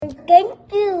Thank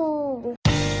you.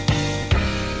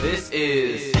 This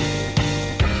is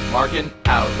Markin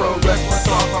Out. Pro Wrestling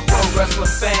Talk by Pro Wrestling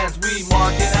fans. We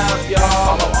marking out,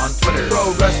 y'all. Follow on Twitter.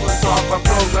 Pro Wrestling Talk by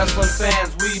Pro Wrestling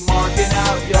fans. We marking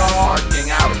out, y'all.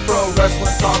 Marking Out. Pro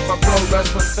Wrestling Talk by Pro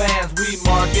Wrestling fans. We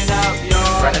marking out,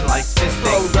 y'all. Spreading like fisting.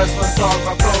 Pro Wrestling Talk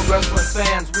by Pro Wrestling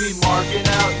fans. We marking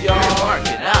out, y'all. We're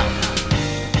marking out.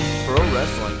 Pro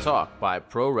Wrestling Talk by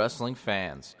Pro Wrestling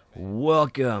fans.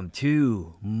 Welcome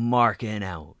to Markin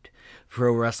Out,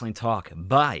 Pro Wrestling Talk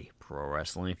by Pro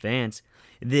Wrestling fans.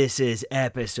 This is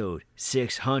episode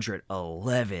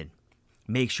 611.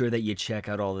 Make sure that you check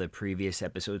out all the previous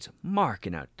episodes,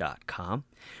 markinout.com.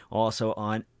 Also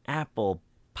on Apple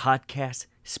Podcasts,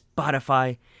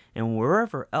 Spotify, and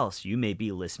wherever else you may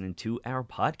be listening to our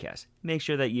podcast. Make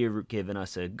sure that you're giving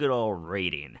us a good old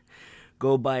rating.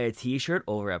 Go buy a t-shirt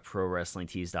over at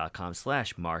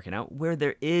prowrestlingtees.com/markinout, where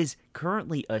there is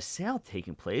currently a sale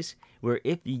taking place, where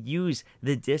if you use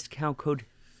the discount code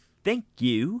Thank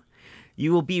You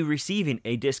will be receiving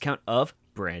a discount of,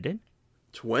 Brandon?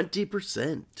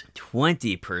 20%.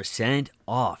 20%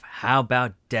 off. How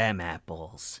about damn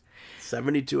apples?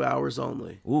 72 hours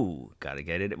only. Ooh, gotta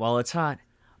get it while it's hot.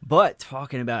 But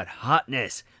talking about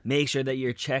hotness, make sure that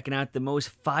you're checking out the most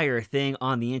fire thing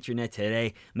on the internet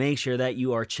today. Make sure that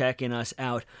you are checking us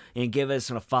out and give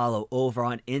us a follow over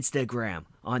on Instagram,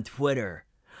 on Twitter,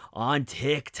 on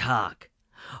TikTok,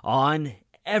 on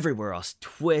everywhere else,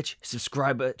 Twitch.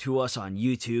 Subscribe to us on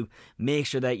YouTube. Make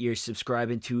sure that you're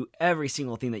subscribing to every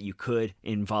single thing that you could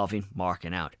involving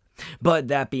Markin Out. But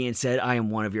that being said, I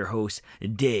am one of your hosts,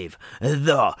 Dave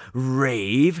the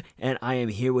Rave, and I am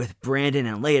here with Brandon,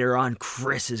 and later on,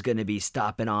 Chris is going to be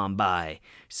stopping on by.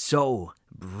 So,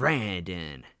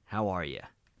 Brandon, how are you?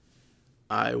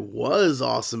 I was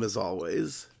awesome as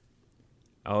always.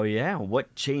 Oh yeah?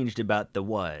 What changed about the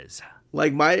was?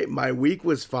 Like, my week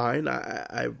was fine.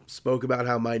 I spoke about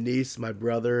how my niece, my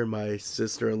brother, and my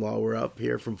sister-in-law were up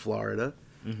here from Florida.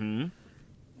 Mm-hmm.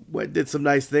 Did some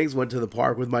nice things. Went to the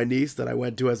park with my niece that I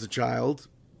went to as a child.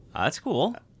 That's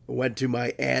cool. Went to my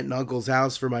aunt and uncle's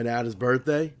house for my Nana's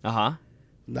birthday. Uh-huh.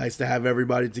 Nice to have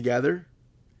everybody together.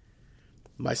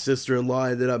 My sister-in-law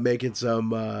ended up making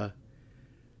some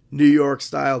New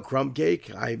York-style crumb cake.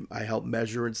 I helped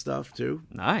measure and stuff, too.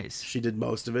 Nice. She did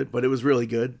most of it, but it was really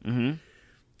good. Mm-hmm.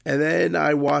 And then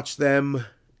I watched them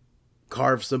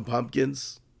carve some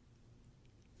pumpkins.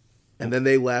 And then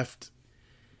they left.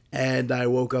 And I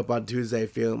woke up on Tuesday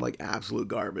feeling like absolute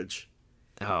garbage.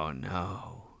 Oh,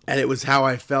 no. And it was how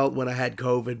I felt when I had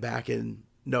COVID back in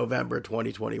November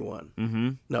 2021. Mm-hmm.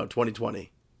 No,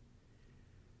 2020.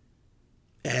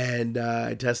 And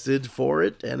I tested for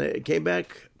it, and it came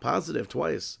back positive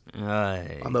twice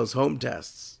on those home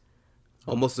tests.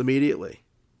 Almost immediately.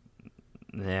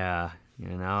 Yeah,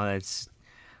 that's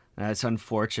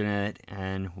unfortunate,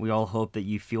 and we all hope that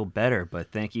you feel better,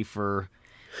 but thank you for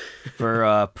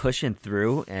pushing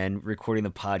through and recording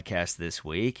the podcast this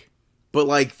week. But,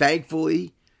 like,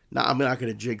 thankfully, I'm not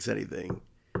going to jinx anything.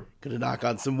 Going to knock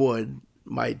on some wood.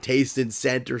 My taste and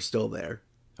scent are still there.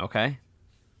 Okay.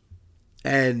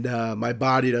 And my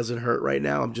body doesn't hurt right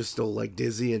now. I'm just still, like,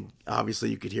 dizzy, and obviously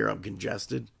you could hear I'm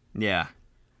congested. Yeah.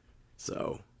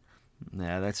 So.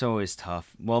 Yeah, that's always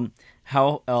tough. Well,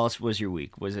 how else was your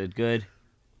week? Was it good?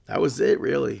 That was it,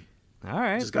 really. All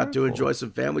right. Just got to enjoy some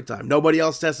family time. Nobody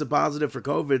else tested positive for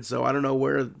COVID, so I don't know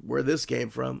where this came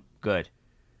from. Good.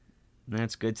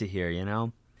 That's good to hear,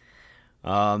 In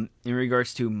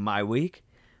regards to my week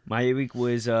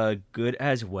was good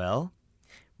as well.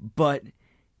 But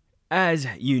as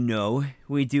you know,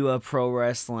 we do a pro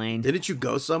wrestling. Didn't you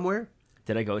go somewhere?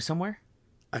 Did I go somewhere?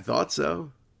 I thought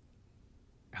so.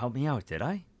 Help me out, did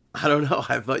I? I don't know.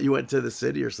 I thought you went to the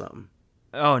city or something.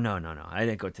 Oh, no. I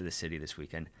didn't go to the city this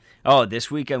weekend. Oh, this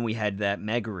weekend we had that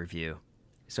mega review.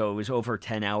 So it was over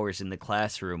 10 hours in the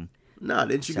classroom. No,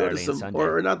 didn't you Saturday go to some,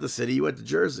 or not the city, you went to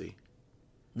Jersey.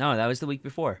 No, that was the week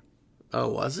before. Oh,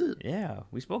 was it? Yeah,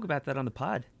 we spoke about that on the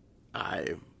pod.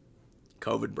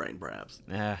 COVID brain, perhaps.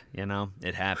 Yeah,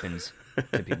 it happens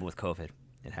to people with COVID.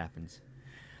 It happens.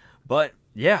 But,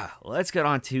 yeah, let's get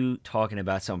on to talking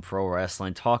about some pro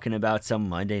wrestling, talking about some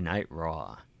Monday Night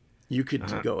Raw. You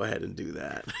could go ahead and do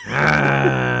that.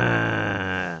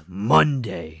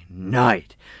 Monday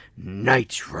Night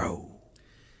Nitro.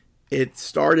 It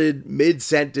started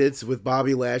mid-sentence with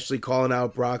Bobby Lashley calling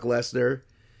out Brock Lesnar.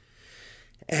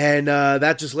 And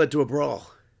that just led to a brawl.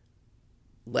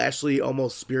 Lashley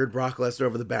almost speared Brock Lesnar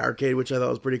over the barricade, which I thought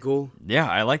was pretty cool. Yeah,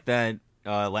 I like that.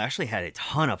 Lashley had a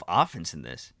ton of offense in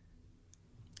this.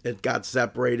 It got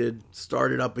separated,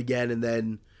 started up again, and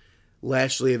then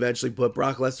Lashley eventually put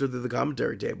Brock Lesnar through the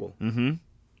commentary table. Mm-hmm.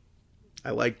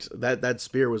 I liked that. That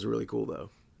spear was really cool, though.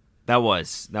 That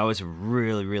was a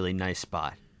really, really nice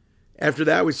spot. After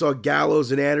that, we saw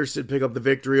Gallows and Anderson pick up the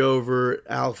victory over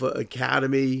Alpha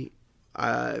Academy.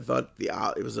 I thought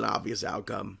it was an obvious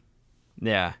outcome.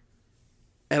 Yeah.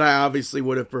 And I obviously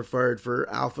would have preferred for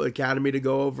Alpha Academy to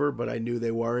go over, but I knew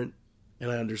they weren't,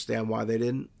 and I understand why they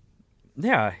didn't.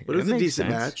 Yeah. But it was a decent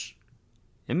sense. match.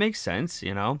 It makes sense,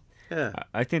 you know? Yeah.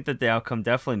 I think that the outcome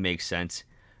definitely makes sense.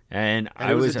 And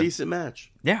it was a decent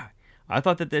match. Yeah. I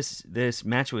thought that this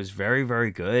match was very, very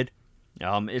good.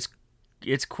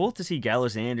 It's cool to see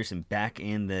Gallows and Anderson back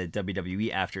in the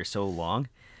WWE after so long.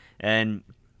 And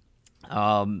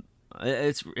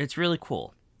it's really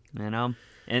cool, you know?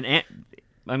 And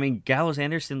I mean, Gallows and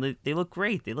Anderson, they look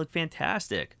great. They look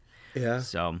fantastic. Yeah.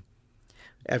 So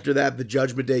after that, the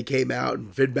Judgment Day came out,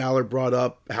 and Finn Balor brought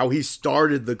up how he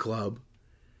started the club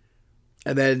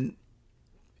and then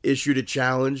issued a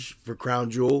challenge for Crown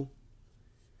Jewel.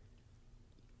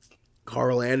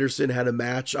 Carl Anderson had a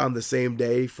match on the same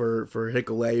day for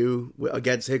Hikuleo,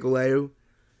 against Hikuleo.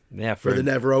 Yeah, for the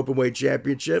Never Openweight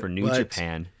Championship. For New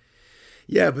Japan.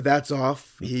 Yeah, but that's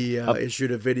off. He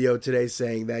issued a video today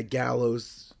saying that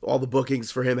Gallows, all the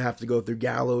bookings for him have to go through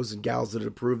Gallows, and Gallows didn't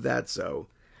approve that, so...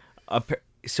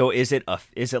 So is it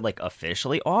like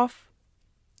officially off?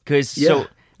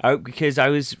 Because I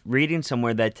was reading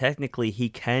somewhere that technically he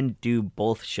can do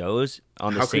both shows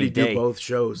on the same day. How could he do both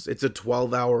shows? It's a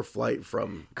 12-hour flight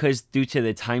from... Because due to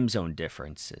the time zone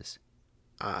differences.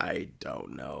 I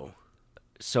don't know.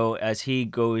 So as he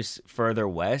goes further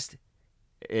west,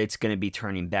 it's going to be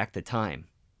turning back the time.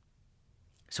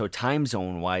 So time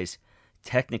zone-wise,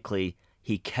 technically,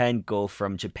 he can go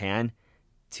from Japan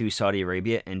to Saudi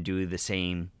Arabia and do the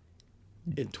same...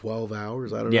 In 12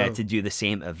 hours? I don't know. Yeah, to do the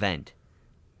same event.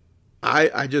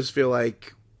 I just feel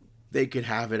like they could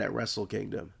have it at Wrestle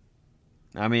Kingdom.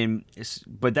 I mean,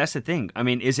 but that's the thing. I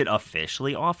mean, is it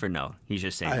officially off or no? He's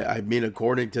just saying. I mean,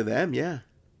 according to them, yeah.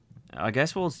 I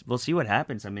guess we'll see what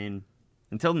happens. I mean,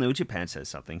 until New Japan says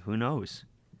something, who knows?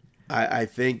 I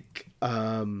think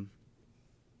no,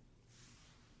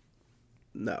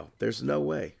 there's no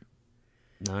way.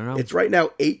 No. It's right now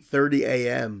 8:30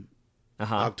 a.m.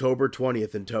 Uh-huh. October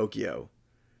 20th in Tokyo.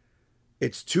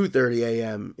 It's 2:30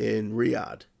 a.m. in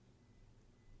Riyadh.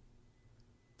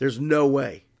 There's no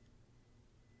way.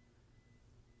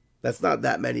 That's not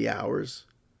that many hours.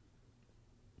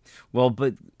 Well,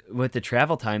 but with the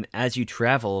travel time, as you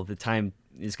travel, the time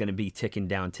is going to be ticking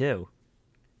down too.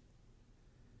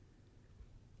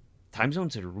 Time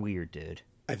zones are weird, dude.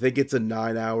 I think it's a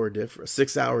 9-hour difference,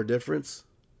 6-hour difference.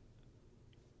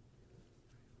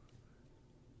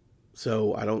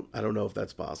 So I don't know if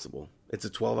that's possible. It's a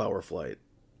 12-hour flight.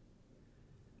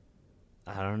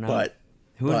 I don't know. But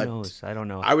who knows? I don't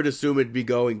know. I would assume it'd be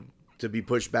going to be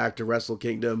pushed back to Wrestle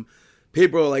Kingdom.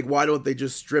 People are like, why don't they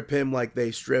just strip him like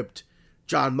they stripped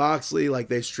John Moxley, like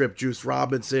they stripped Juice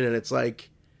Robinson? And it's like,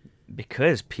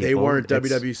 because they weren't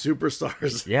WWE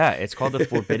superstars. Yeah, it's called the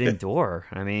Forbidden Door.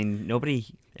 I mean,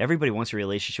 everybody wants a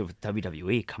relationship with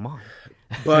WWE. Come on.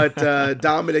 But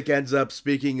Dominic ends up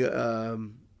speaking.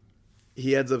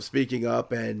 He ends up speaking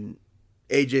up, and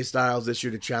AJ Styles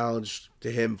issued a challenge to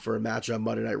him for a match on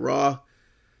Monday Night Raw.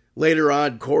 Later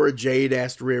on, Cora Jade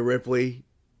asked Rhea Ripley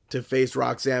to face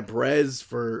Roxanne Perez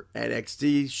for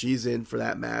NXT. She's in for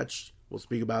that match. We'll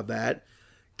speak about that.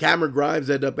 Cameron Grimes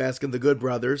ended up asking the Good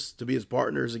Brothers to be his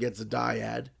partners against the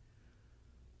Dyad.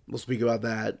 We'll speak about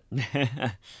that.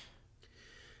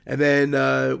 And then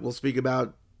we'll speak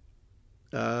about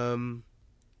Dominic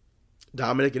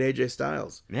and AJ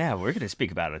Styles. Yeah, we're going to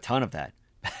speak about a ton of that.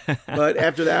 But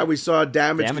after that, we saw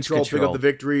Damage Control pick up the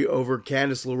victory over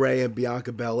Candice LeRae and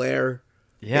Bianca Belair.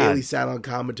 Yeah. Bayley sat on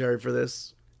commentary for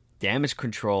this. Damage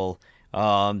Control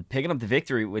picking up the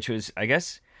victory, which was, I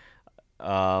guess,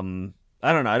 I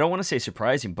don't know. I don't want to say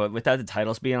surprising, but without the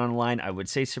titles being on the line, I would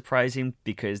say surprising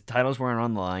because titles weren't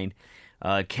on the line.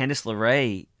 Candice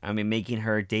LeRae, I mean, making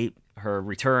her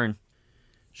return.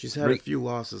 She's had a few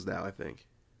losses now, I think.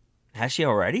 Has she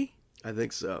already? I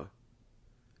think so.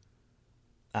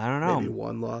 I don't know. Maybe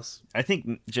one loss. I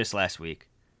think just last week.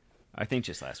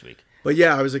 But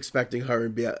yeah, I was expecting her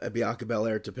and Bianca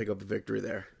Belair to pick up the victory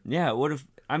there. Yeah, it would have.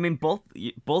 I mean,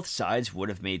 both sides would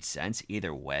have made sense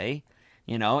either way.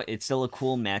 You know, it's still a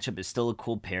cool matchup. It's still a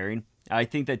cool pairing. I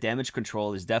think that Damage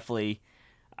Control is definitely...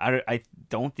 I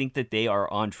don't think that they are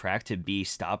on track to be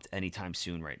stopped anytime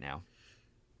soon right now.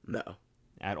 No.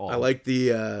 At all. I like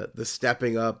the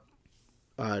stepping up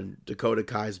on Dakota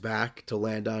Kai's back to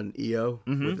land on Io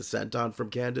Mm-hmm. with the senton from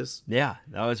Candice. Yeah,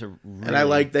 that was a really... And I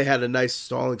like they had a nice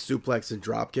stalling suplex and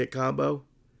dropkick combo.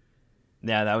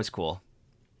 Yeah, that was cool.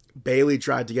 Bayley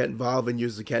tried to get involved and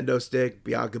use the kendo stick.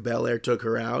 Bianca Belair took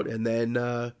her out. And then,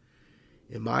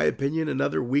 in my opinion,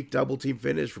 another weak double team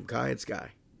finish from Kai and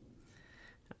Sky.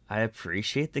 I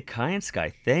appreciate the Kai and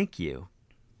Sky. Thank you.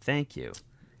 Thank you.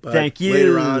 But Thank you.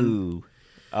 Later on,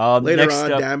 next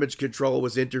up, Damage Control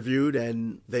was interviewed,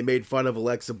 and they made fun of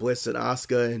Alexa Bliss and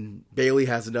Asuka, and Bayley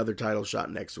has another title shot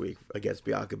next week against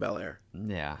Bianca Belair.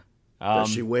 Yeah. Does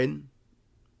she win?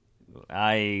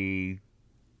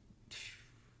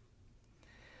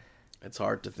 It's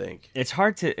hard to think. It's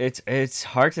hard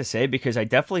to say because I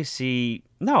definitely see...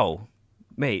 No.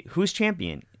 Wait, who's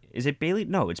champion? Is it Bayley?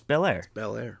 No, it's Belair.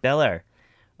 Belair.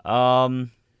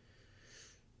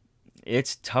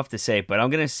 It's tough to say, but I'm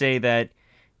going to say that...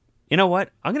 You know what?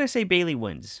 I'm going to say Bayley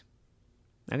wins.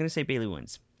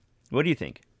 What do you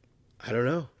think? I don't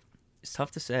know. It's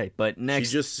tough to say, but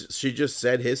next... She just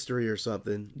said history or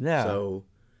something. Yeah. So...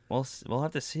 We'll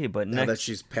have to see, but now that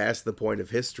she's past the point of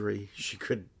history, she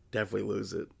could definitely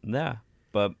lose it. Yeah,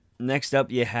 but next up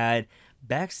you had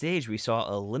backstage. We saw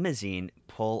a limousine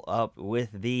pull up with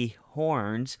the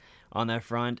horns on the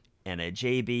front and a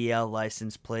JBL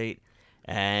license plate,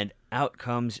 and out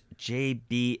comes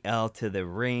JBL to the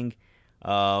ring.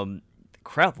 The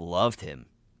crowd loved him.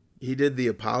 He did the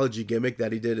apology gimmick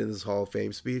that he did in his Hall of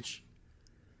Fame speech.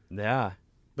 Yeah,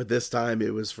 but this time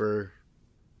it was for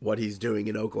what he's doing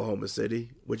in Oklahoma City,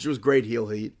 which was great heel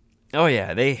heat. Oh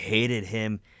yeah, they hated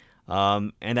him.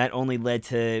 And that only led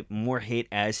to more hate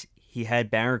as he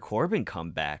had Baron Corbin come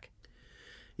back.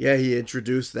 Yeah, he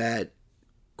introduced that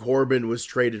Corbin was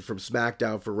traded from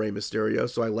SmackDown for Rey Mysterio,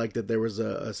 so I like that there was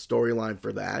a storyline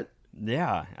for that.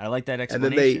 Yeah, I like that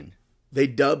explanation. And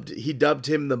then he dubbed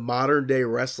him the modern day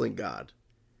wrestling god.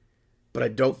 But I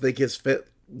don't think his fit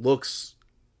looks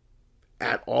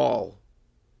at all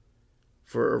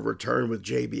for a return with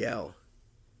JBL.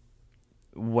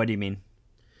 What do you mean?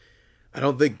 I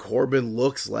don't think Corbin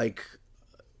looks like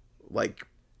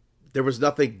there was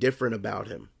nothing different about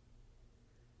him.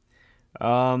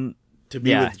 To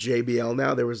be with JBL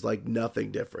now, there was like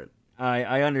nothing different.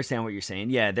 I understand what you're saying.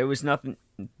 Yeah, there was nothing.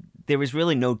 There was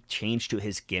really no change to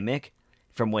his gimmick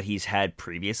from what he's had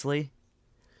previously.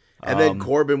 And then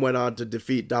Corbin went on to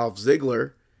defeat Dolph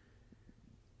Ziggler.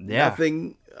 Yeah.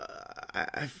 Nothing.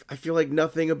 I feel like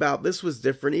nothing about this was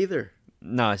different either.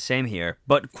 No, same here.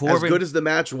 But Corbin, as good as the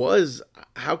match was,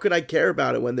 how could I care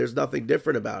about it when there's nothing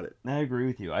different about it? I agree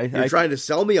with you. You're trying to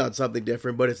sell me on something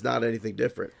different, but it's not anything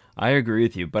different. I agree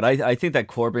with you, but I think that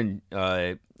Corbin,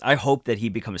 I hope that he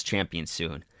becomes champion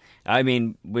soon. I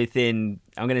mean, I'm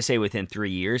going to say within 3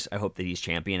 years, I hope that he's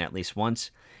champion at least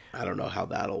once. I don't know how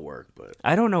that'll work, but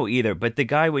I don't know either. But the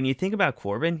guy, when you think about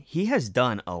Corbin, he has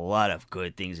done a lot of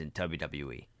good things in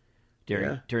WWE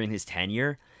during his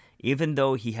tenure. Even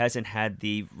though he hasn't had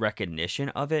the recognition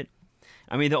of it.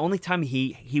 I mean, the only time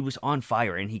he was on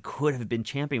fire and he could have been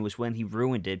champion was when he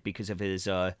ruined it because of his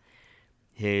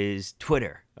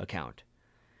Twitter account.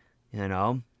 You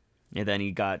know? And then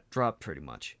he got dropped pretty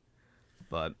much.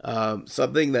 But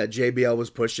something that JBL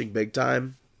was pushing big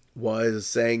time was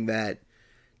saying that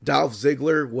Dolph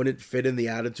Ziggler wouldn't fit in the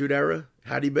Attitude Era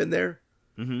had he been there.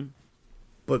 Mm-hmm.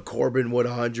 But Corbin would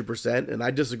 100%. And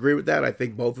I disagree with that. I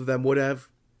think both of them would have.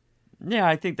 Yeah,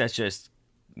 I think that's just,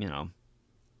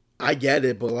 I get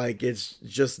it, but like it's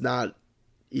just not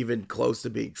even close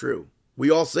to being true. We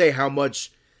all say how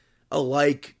much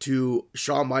alike to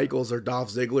Shawn Michaels or Dolph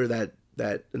Ziggler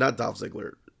that not Dolph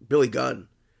Ziggler, Billy Gunn,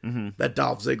 that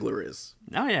Dolph Ziggler is.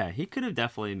 Oh yeah, he could have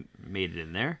definitely made it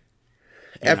in there.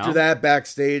 After that,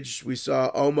 backstage, we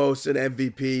saw Omos and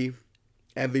MVP.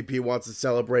 MVP wants to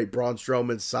celebrate Braun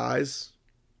Strowman's size,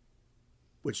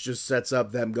 which just sets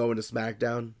up them going to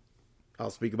SmackDown. I'll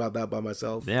speak about that by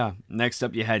myself. Yeah. Next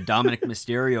up, you had Dominic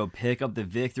Mysterio pick up the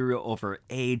victory over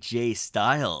AJ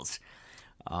Styles.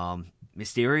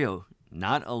 Mysterio,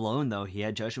 not alone, though. He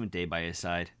had Judgment Day by his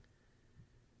side.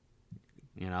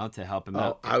 To help him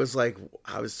out. I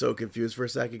was so confused for a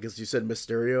second because you said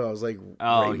Mysterio. I was like,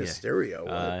 Rey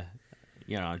Mysterio.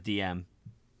 DM.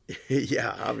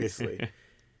 Yeah, obviously.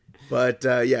 But,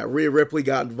 Rhea Ripley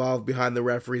got involved behind the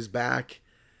referee's back.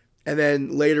 And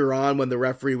then later on, when the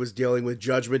referee was dealing with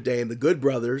Judgment Day and the Good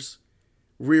Brothers,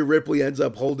 Rhea Ripley ends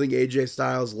up holding AJ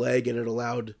Styles' leg, and it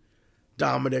allowed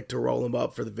Dominic to roll him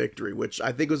up for the victory, which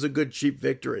I think was a good, cheap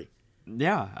victory.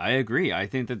 Yeah, I agree. I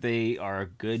think that they are a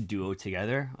good duo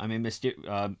together. I mean,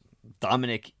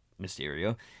 Dominic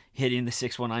Mysterio hitting the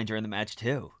 619 during the match,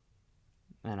 too.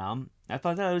 And I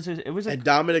thought that it was a... And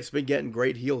Dominic's been getting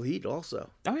great heel heat also.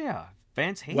 Oh, yeah.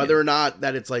 Fans hate Whether him. or not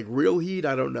that it's like real heat,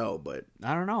 I don't know, but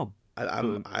I don't know.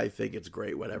 I think it's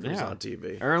great whenever he's on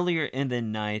TV. Earlier in the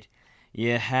night,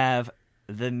 you have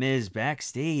The Miz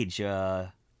backstage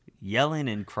yelling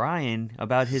and crying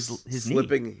about his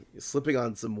knee. Slipping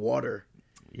on some water.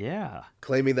 Yeah.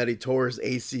 Claiming that he tore his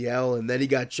ACL, and then he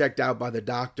got checked out by the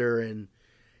doctor, and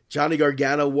Johnny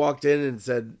Gargano walked in and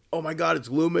said, "Oh my God, it's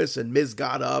Loomis," and Miz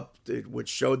got up, which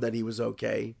showed that he was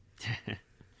okay.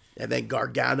 And then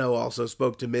Gargano also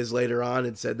spoke to Miz later on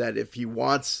and said that if he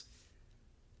wants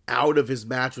out of his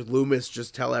match with Loomis,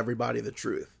 just tell everybody the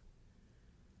truth.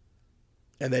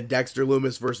 And then Dexter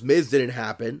Loomis versus Miz didn't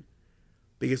happen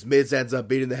because Miz ends up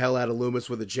beating the hell out of Loomis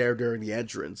with a chair during the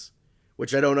entrance,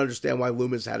 which I don't understand why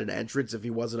Loomis had an entrance if he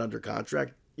wasn't under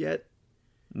contract yet.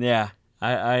 Yeah,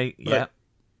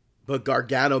 But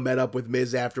Gargano met up with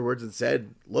Miz afterwards and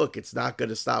said, "Look, it's not going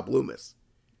to stop Loomis.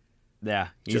 Yeah,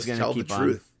 just tell the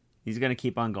truth. He's going to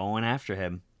keep on going after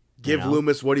him. Give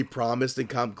Loomis what he promised and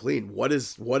come clean. What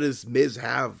does Miz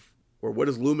have, or what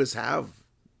does Loomis have?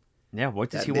 Yeah, what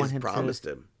does he want him promised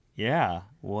him? Yeah,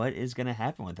 what is going to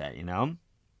happen with that?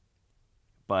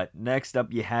 But next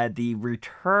up, you had the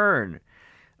return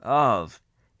of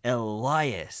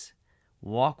Elias.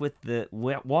 Walk with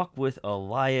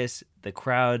Elias. The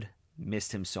crowd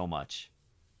missed him so much.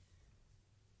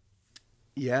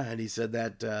 Yeah, and he said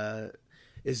that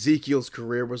Ezekiel's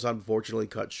career was unfortunately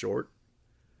cut short.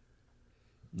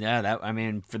 Yeah,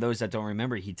 for those that don't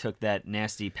remember, he took that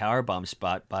nasty powerbomb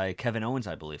spot by Kevin Owens,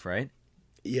 I believe, right?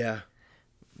 Yeah.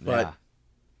 But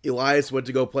Elias went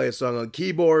to go play a song on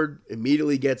keyboard,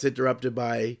 immediately gets interrupted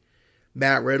by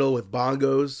Matt Riddle with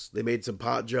bongos. They made some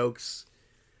pot jokes.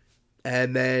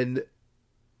 And then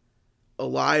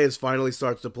Elias finally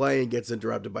starts to play and gets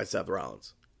interrupted by Seth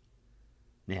Rollins.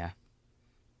 Yeah.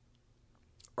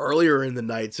 Earlier in the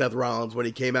night, Seth Rollins, when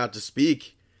he came out to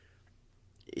speak,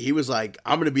 he was like,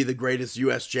 "I'm going to be the greatest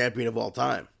U.S. champion of all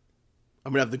time.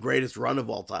 I'm going to have the greatest run of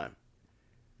all time."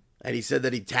 And he said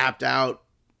that he tapped out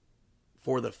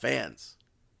for the fans.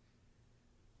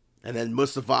 And then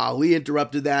Mustafa Ali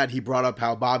interrupted that. He brought up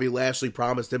how Bobby Lashley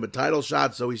promised him a title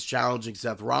shot, so he's challenging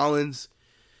Seth Rollins.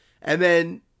 And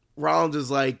then Rollins is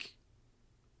like,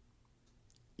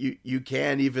 you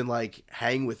can't even like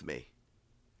hang with me.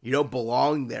 You don't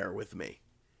belong there with me.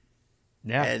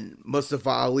 Yeah. And Mustafa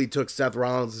Ali took Seth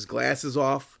Rollins' glasses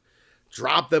off,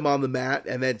 dropped them on the mat,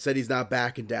 and then said he's not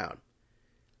backing down.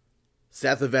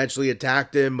 Seth eventually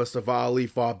attacked him. Mustafa Ali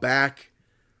fought back.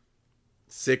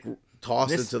 Sick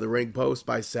tossed into the ring post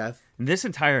by Seth. This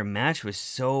entire match was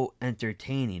so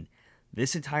entertaining.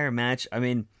 This entire match,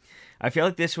 I feel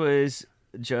like this was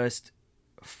just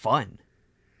fun.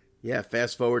 Yeah,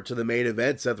 fast forward to the main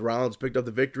event. Seth Rollins picked up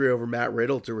the victory over Matt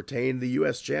Riddle to retain the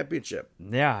U.S. Championship.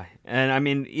 Yeah,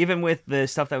 and even with the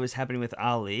stuff that was happening with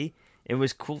Ali, it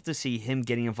was cool to see him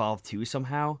getting involved too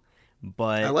somehow.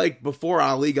 But I liked, before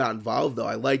Ali got involved, though,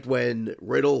 I liked when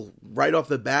Riddle, right off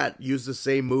the bat, used the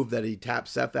same move that he tapped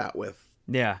Seth out with.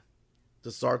 Yeah.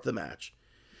 To start the match.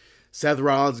 Seth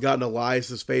Rollins got in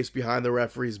Elias' face behind the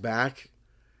referee's back.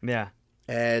 Yeah.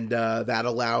 And that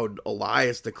allowed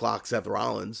Elias to clock Seth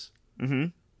Rollins. Mm-hmm.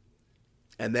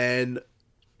 And then,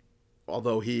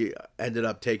 although he ended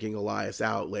up taking Elias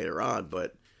out later on,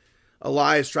 but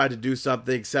Elias tried to do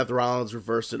something. Seth Rollins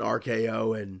reversed an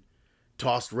RKO and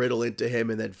tossed Riddle into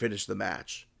him and then finished the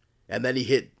match. And then he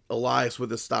hit Elias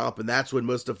with a stomp, and that's when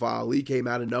Mustafa Ali came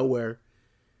out of nowhere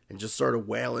and just started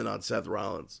wailing on Seth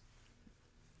Rollins.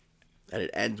 And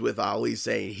it ends with Ali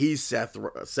saying he's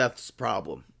Seth's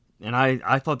problem. And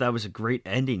I thought that was a great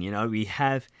ending.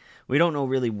 We don't know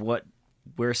really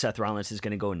where Seth Rollins is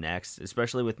going to go next,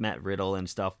 especially with Matt Riddle and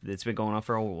stuff. It's been going on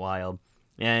for a while.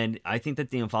 And I think that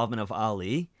the involvement of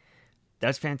Ali,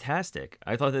 that's fantastic.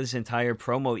 I thought that this entire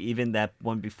promo, even that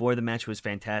one before the match, was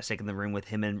fantastic in the ring with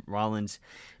him and Rollins.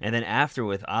 And then after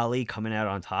with Ali coming out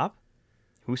on top.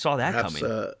 Who saw that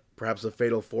coming? Perhaps a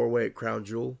fatal four-way at Crown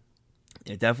Jewel.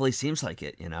 It definitely seems like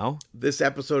it, This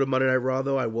episode of Monday Night Raw,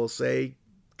 though, I will say,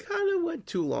 kind of went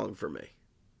too long for me.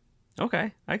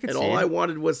 Okay, I could see it. And all I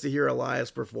wanted was to hear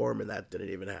Elias perform, and that didn't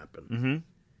even happen.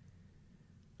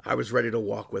 Mm-hmm. I was ready to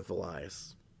walk with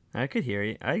Elias. I could hear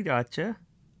you. I gotcha.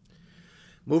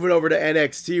 Moving over to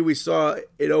NXT, we saw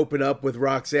it open up with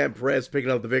Roxanne Perez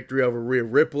picking up the victory over Rhea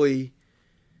Ripley.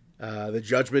 The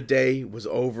Judgment Day was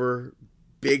over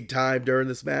big time during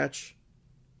this match.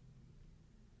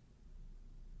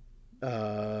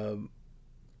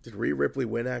 Did Rhea Ripley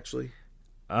win, actually?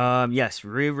 Yes,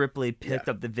 Rhea Ripley picked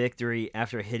up the victory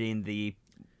after hitting the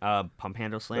pump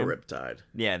handle slam. The Riptide.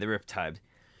 Yeah, the Riptide.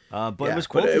 But it was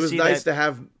cool to it was see nice that to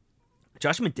have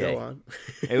Judgment Day. go on.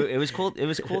 It was cool. It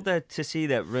was cool to see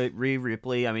that Rhea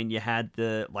Ripley. I mean, you had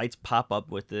the lights pop up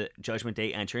with the Judgment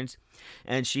Day entrance,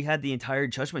 and she had the entire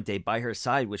Judgment Day by her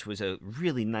side, which was a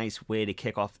really nice way to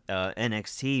kick off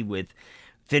NXT with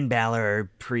Finn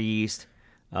Balor, Priest.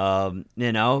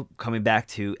 Coming back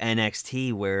to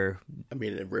NXT where... I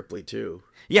mean, and Ripley, too.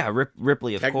 Yeah,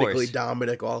 Ripley, of course. Technically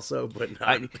Dominic also, but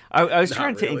not, I was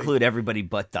trying really. to include everybody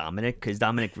but Dominic, because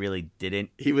Dominic really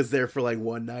didn't. He was there for like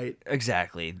one night.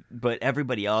 Exactly. But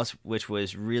everybody else, which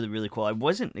was really, really cool. I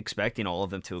wasn't expecting all of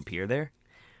them to appear there.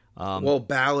 Well,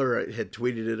 Balor had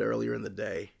tweeted it earlier in the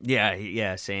day.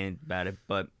 Yeah, saying about it.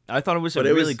 But I thought it was a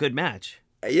really good match.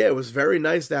 Yeah, it was very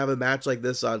nice to have a match like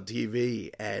this on TV,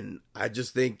 and I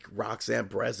just think Roxanne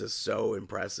Perez is so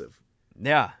impressive.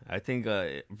 Yeah, I think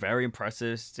very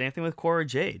impressive. Same thing with Cora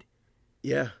Jade.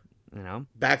 Yeah. You know?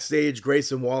 Backstage,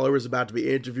 Grayson Waller was about to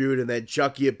be interviewed, and then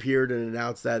Chucky appeared and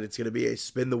announced that it's going to be a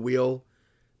spin the wheel,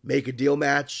 make a deal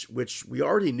match, which we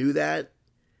already knew that,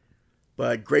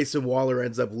 but Grayson Waller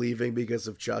ends up leaving because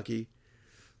of Chucky.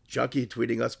 Chucky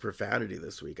tweeting us profanity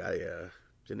this week. I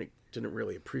didn't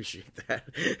really appreciate that.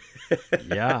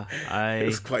 Yeah, it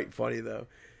was quite funny though.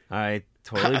 I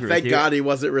totally agree. Thank God he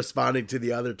wasn't responding to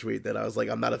the other tweet that I was like,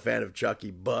 I'm not a fan of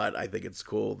Chucky, but I think it's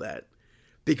cool that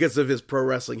because of his pro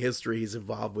wrestling history, he's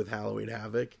involved with Halloween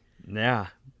Havoc. Yeah.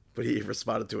 But he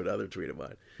responded to another tweet of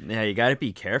mine. Yeah, you got to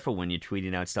be careful when you're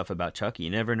tweeting out stuff about Chucky. You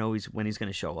never know when he's going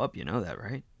to show up. You know that,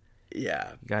 right?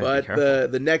 Yeah. But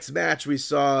the next match we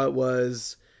saw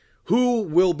was who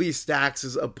will be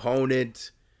Stax'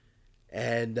 opponent.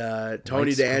 And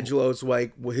Tony D'Angelo's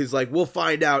like, he's like, we'll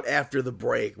find out after the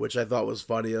break, which I thought was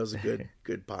funny. That was a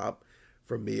good pop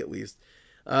from me, at least.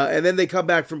 And then they come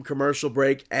back from commercial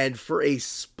break, and for a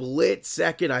split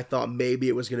second, I thought maybe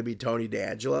it was going to be Tony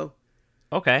D'Angelo.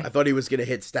 Okay. I thought he was going to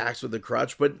hit Stax with the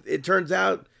crutch, but it turns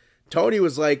out Tony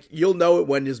was like, you'll know it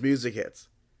when his music hits.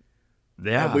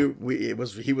 Yeah, and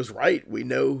he was right. We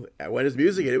know when his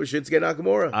music hit, it was Shinsuke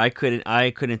Nakamura. I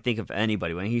couldn't think of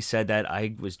anybody when he said that.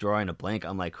 I was drawing a blank.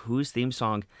 I'm like, whose theme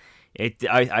song?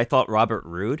 I thought Robert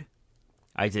Roode.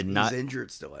 I did not. He's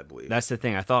injured still, I believe. That's the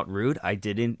thing. I thought Roode. I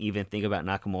didn't even think about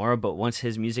Nakamura. But once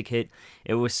his music hit,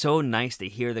 it was so nice to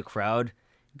hear the crowd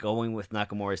going with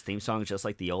Nakamura's theme song, just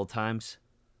like the old times.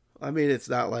 I mean, it's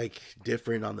not like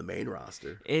different on the main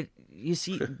roster.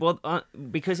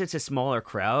 Because it's a smaller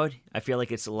crowd, I feel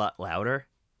like it's a lot louder,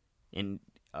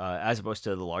 as opposed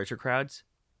to the larger crowds.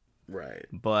 Right.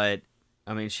 But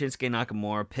I mean, Shinsuke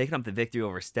Nakamura picking up the victory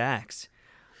over Stax.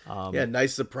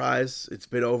 Nice surprise. It's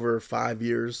been over 5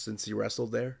 years since he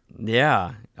wrestled there.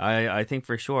 Yeah, I think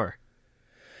for sure.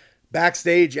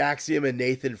 Backstage, Axiom and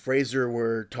Nathan Fraser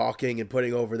were talking and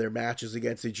putting over their matches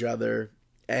against each other.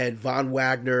 And Von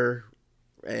Wagner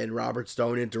and Robert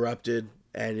Stone interrupted,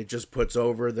 and it just puts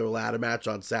over the ladder match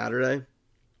on Saturday.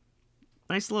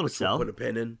 Nice little sell. We'll put a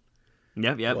pin in.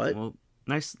 Yep. What? Well,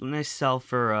 nice sell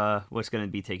for what's going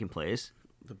to be taking place.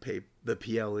 The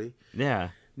PLE.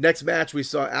 Yeah. Next match, we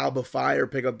saw Alba Fire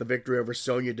pick up the victory over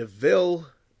Sonya Deville.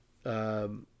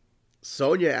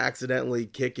 Sonya accidentally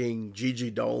kicking Gigi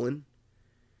Dolan,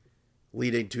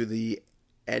 leading to the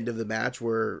end of the match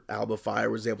where Alba Fire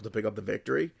was able to pick up the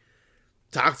victory.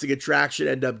 Toxic Attraction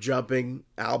ended up jumping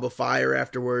Alba Fire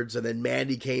afterwards, and then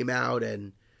Mandy came out,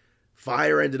 and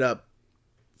Fire ended up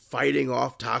fighting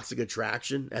off Toxic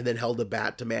Attraction and then held a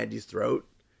bat to Mandy's throat.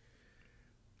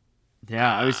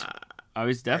 Yeah, I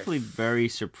was definitely very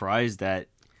surprised that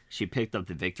she picked up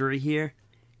the victory here.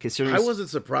 I wasn't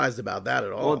surprised about that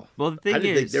at all. Well, the thing I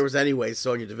didn't think is, there was any way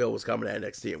Sonya Deville was coming to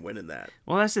NXT and winning that.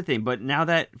 Well, that's the thing. But now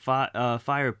that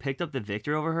Fire picked up the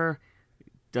victory over her,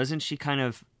 doesn't she kind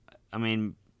of? I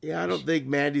mean, yeah, I don't think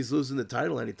Mandy's losing the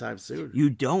title anytime soon.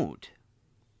 You don't?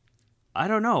 I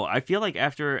don't know. I feel like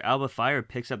after Alba Fire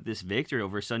picks up this victory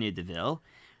over Sonya Deville,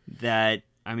 that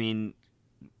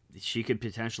she could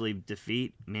potentially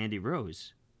defeat Mandy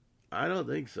Rose. I don't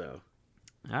think so.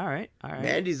 All right.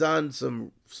 Mandy's on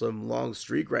some long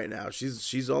streak right now.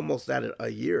 She's almost at a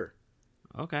year.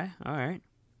 Okay, all right.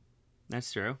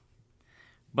 That's true.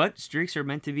 But streaks are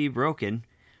meant to be broken.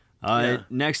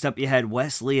 Next up, you had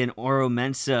Wesley and Oro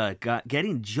Mensa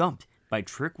getting jumped by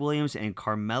Trick Williams and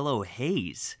Carmelo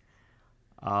Hayes.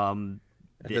 And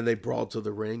then they brawled to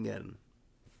the ring and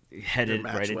headed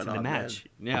right into the match.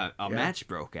 A match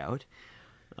broke out.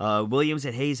 Williams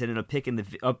and Hayes ended up picking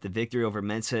up the victory over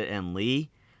Mensa and Lee.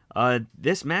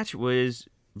 This match was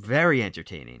very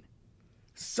entertaining.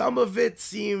 Some of it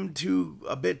seemed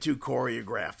a bit too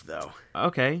choreographed, though.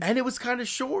 Okay. And it was kind of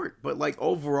short, but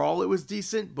overall it was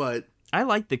decent. But I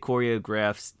liked the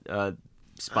choreographed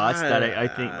spots that I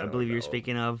believe know. you're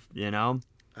speaking of, you know?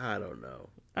 I don't know.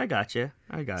 I got you.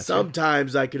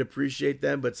 Sometimes I could appreciate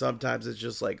them, but sometimes it's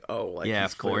just like, oh, like Yeah,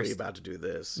 he's of course. clearly about to do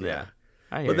this. Yeah.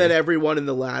 But then everyone in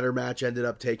the ladder match ended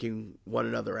up taking one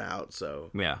another out,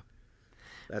 so yeah.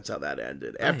 that's how that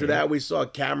ended. After that, we saw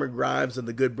Cameron Grimes and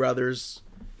the Good Brothers,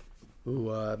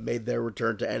 who made their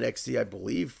return to NXT, I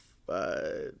believe,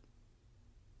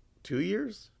 2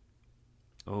 years?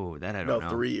 Oh, that I don't know. No,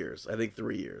 3 years. I think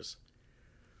 3 years.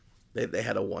 They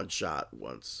had a one shot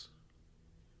once.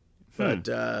 But,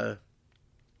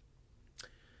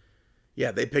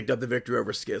 yeah, they picked up the victory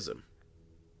over Schism.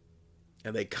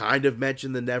 And they kind of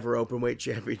mentioned the Never Openweight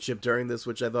Championship during this,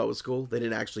 which I thought was cool. They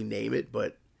didn't actually name it,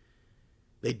 but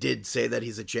they did say that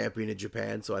he's a champion in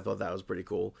Japan, so I thought that was pretty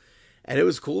cool. And it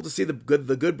was cool to see the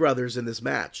Good Brothers in this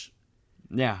match.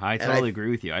 Yeah, I totally agree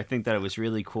with you. I think that it was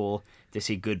really cool to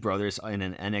see Good Brothers in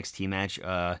an NXT match.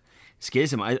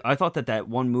 Schism, I thought that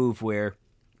one move where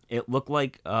it looked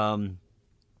like,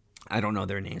 I don't know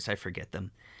their names, I forget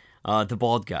them. The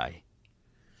bald guy.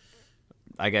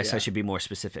 I guess I should be more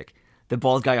specific. The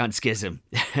bald guy on Schism.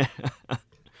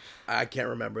 I can't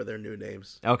remember their new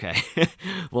names. Okay.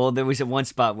 Well, there was one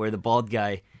spot where the bald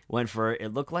guy went for,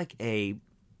 it looked like a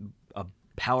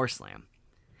power slam,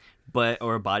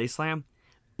 or a body slam,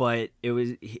 but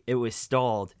it was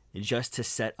stalled just to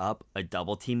set up a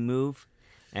double team move,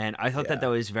 and I thought that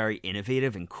was very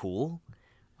innovative and cool,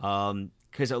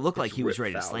 because it looked like he was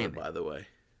ready to slam it. By the way,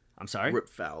 I'm sorry, Rip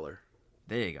Fowler.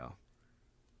 There you go.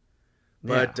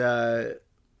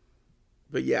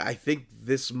 But yeah, I think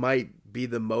this might be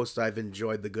the most I've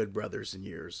enjoyed the Good Brothers in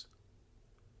years.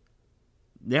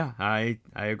 Yeah, I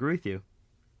agree with you.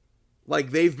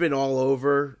 Like, they've been all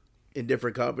over in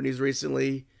different companies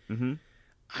recently. Mm-hmm.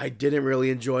 I didn't really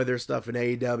enjoy their stuff in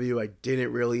AEW. I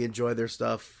didn't really enjoy their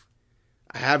stuff.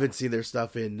 I haven't seen their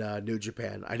stuff in New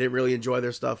Japan. I didn't really enjoy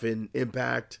their stuff in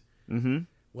Impact. Mm-hmm.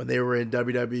 When they were in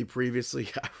WWE previously,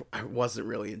 I wasn't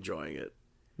really enjoying it.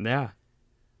 Yeah.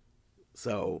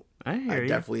 So I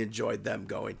definitely enjoyed them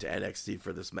going to NXT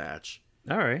for this match.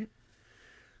 All right.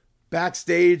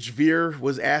 Backstage, Veer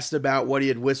was asked about what he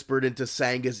had whispered into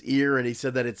Sanga's ear, and he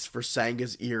said that it's for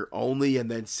Sanga's ear only,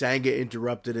 and then Sanga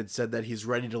interrupted and said that he's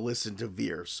ready to listen to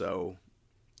Veer, so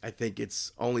I think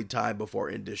it's only time before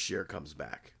Indus Sher comes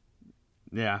back.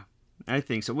 Yeah, I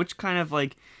think so, which kind of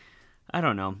like, I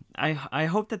don't know. I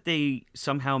hope that they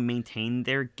somehow maintain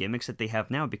their gimmicks that they have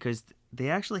now, because they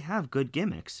actually have good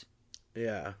gimmicks.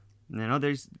 Yeah. You know,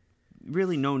 there's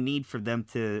really no need for them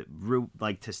to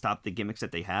stop the gimmicks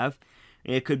that they have.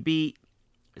 It could be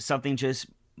something just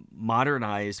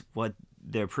modernize what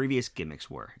their previous gimmicks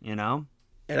were, you know?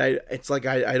 And I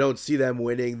don't see them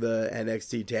winning the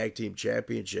NXT Tag Team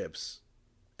Championships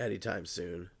anytime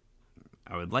soon.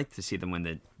 I would like to see them win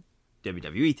the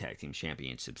WWE Tag Team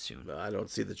Championships soon. No, I don't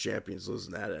see the champions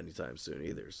losing that anytime soon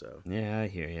either, so. Yeah, I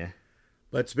hear you.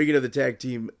 But speaking of the Tag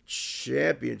Team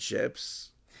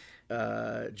Championships,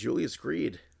 Julius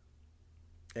Creed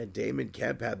and Damon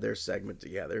Kemp had their segment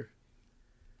together.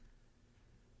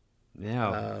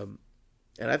 Yeah.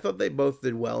 And I thought they both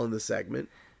did well in the segment.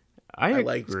 I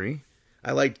agree.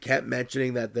 I liked Kemp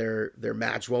mentioning that their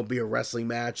match won't be a wrestling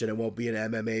match and it won't be an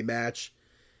MMA match.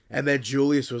 And then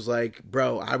Julius was like,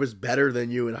 bro, I was better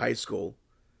than you in high school.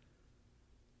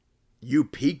 You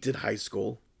peaked in high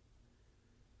school.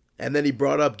 And then he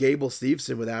brought up Gable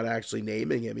Steveson without actually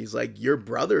naming him. He's like, your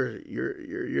brother,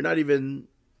 you're not even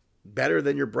better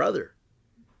than your brother.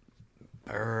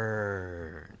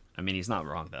 I mean, he's not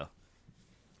wrong, though.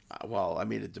 Well, I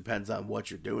mean, it depends on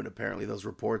what you're doing. Apparently, those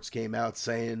reports came out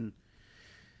saying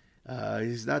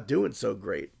he's not doing so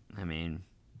great. I mean,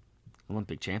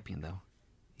 Olympic champion, though.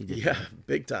 He did. Yeah,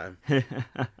 big time. You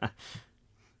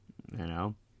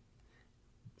know?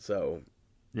 So.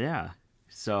 Yeah.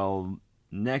 So,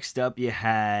 next up, you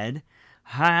had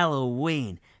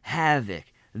Halloween Havoc.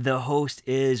 The host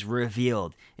is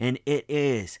revealed, and it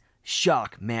is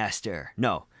Shockmaster.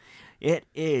 No, it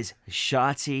is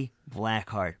Shotzi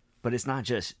Blackheart. But it's not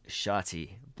just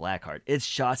Shotzi Blackheart. It's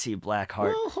Shotzi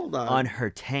Blackheart on her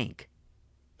tank.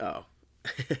 Oh.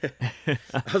 I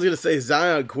was going to say,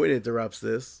 Zion Quinn interrupts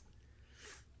this.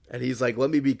 And he's like,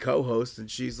 let me be co-host. And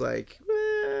she's like,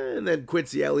 eh. And then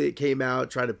Quincy Elliott came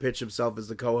out trying to pitch himself as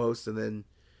the co-host. And then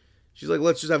she's like,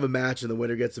 let's just have a match. And the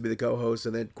winner gets to be the co-host.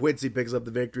 And then Quincy picks up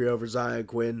the victory over Zion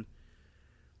Quinn.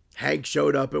 Hank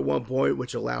showed up at one point,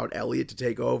 which allowed Elliott to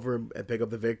take over and pick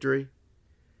up the victory.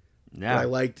 Yeah. But I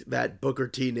liked that Booker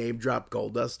T name dropped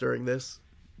Goldust during this.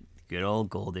 Good old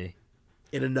Goldie.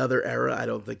 In another era, I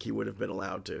don't think he would have been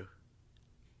allowed to.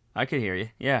 I could hear you.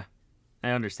 Yeah, I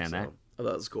understand that. I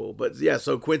thought it was cool. But yeah,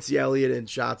 so Quincy Elliott and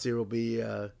Shotzi will be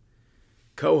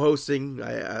co-hosting.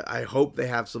 I hope they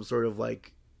have some sort of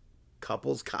like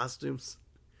couples costumes.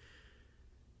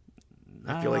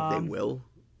 I feel like they will.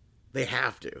 They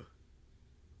have to.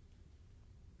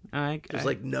 There's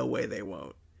like no way they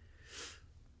won't.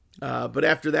 But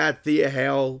after that, Thea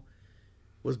Hale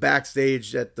was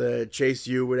backstage at the Chase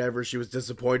U, whatever. She was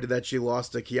disappointed that she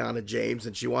lost to Kiana James,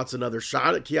 and she wants another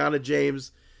shot at Kiana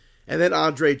James. And then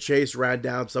Andre Chase ran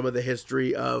down some of the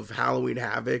history of Halloween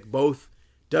Havoc, both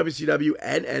WCW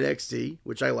and NXT,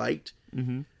 which I liked.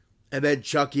 Mm-hmm. And then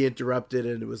Chucky interrupted,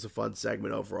 and it was a fun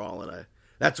segment overall. And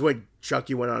that's when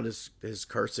Chucky went on his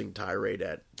cursing tirade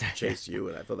at Chase U,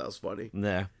 and I thought that was funny.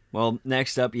 Yeah. Well,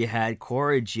 next up you had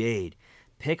Cora Jade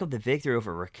pick up the victory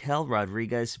over Raquel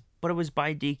Rodriguez, but it was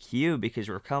by DQ because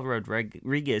Raquel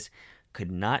Rodriguez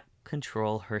could not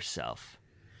control herself.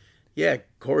 Yeah,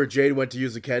 Cora Jade went to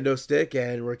use a kendo stick,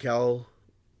 and Raquel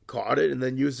caught it and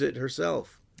then used it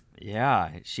herself.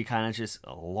 Yeah, she kind of just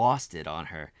lost it on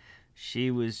her.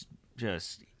 She was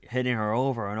just hitting her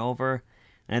over and over.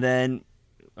 And then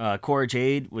Cora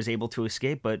Jade was able to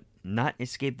escape, but not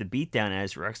escape the beatdown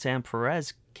as Roxanne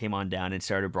Perez came on down and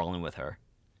started brawling with her.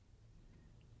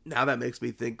 Now that makes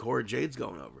me think Cora Jade's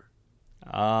going over.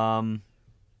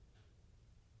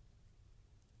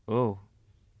 Oh.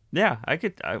 Yeah, I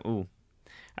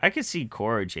could see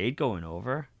Cora Jade going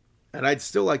over. And I'd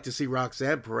still like to see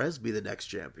Roxanne Perez be the next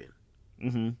champion.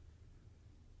 Mm-hmm.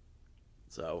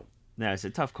 So. Yeah, it's a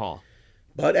tough call.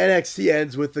 But NXT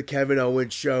ends with the Kevin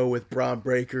Owens show with Braun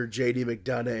Breaker, JD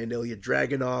McDonough, and Ilya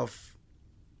Dragunov.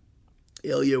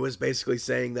 Ilya was basically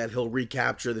saying that he'll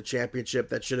recapture the championship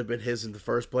that should have been his in the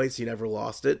first place. He never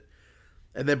lost it.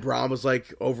 And then Braun was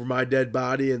like, over my dead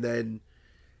body. And then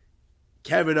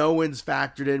Kevin Owens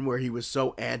factored in where he was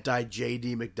so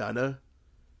anti-JD McDonough.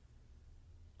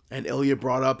 And Ilya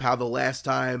brought up how the last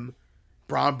time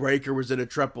Braun Breaker was in a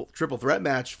triple threat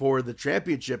match for the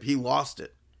championship, he lost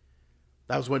it.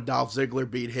 That was when Dolph Ziggler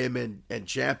beat him and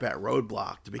Ciampa at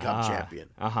Roadblock to become champion.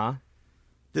 Uh-huh.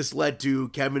 This led to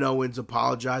Kevin Owens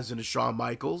apologizing to Shawn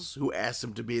Michaels, who asked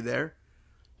him to be there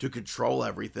to control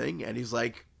everything. And he's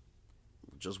like,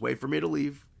 just wait for me to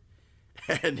leave.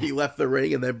 And he left the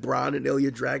ring, and then Braun and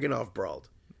Ilya Dragunov brawled.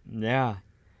 Yeah.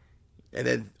 And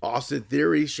then Austin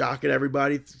Theory shocking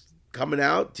everybody, coming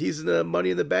out, teasing the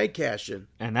Money in the Bank cash-in.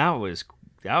 And that was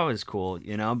cool,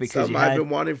 because something I've been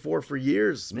wanting for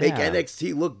years. Make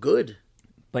NXT look good.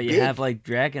 But you have like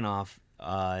Dragunov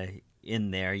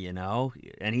in there,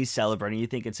 and he's celebrating. You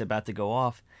think it's about to go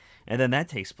off, and then that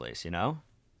takes place,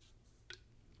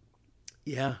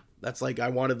 Yeah, that's like I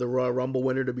wanted the Royal Rumble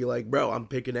winner to be like, bro, I'm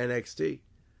picking NXT.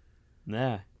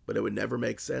 Yeah. But it would never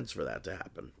make sense for that to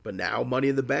happen. But now Money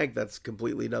in the Bank, that's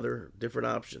completely another different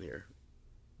option here.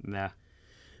 Yeah.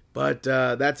 But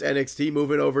that's NXT.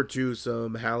 Moving over to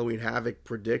some Halloween Havoc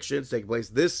predictions taking place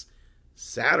this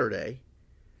Saturday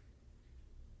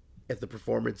at the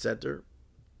Performance Center.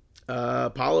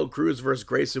 Apollo Crews versus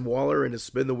Grayson Waller in a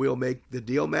spin the wheel make the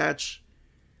deal match.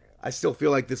 I still feel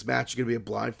like this match is going to be a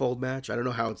blindfold match. I don't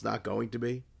know how it's not going to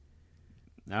be.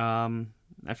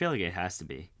 I feel like it has to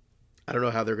be. I don't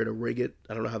know how they're going to rig it.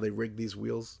 I don't know how they rig these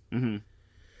wheels. Mm-hmm.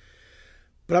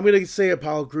 But I'm going to say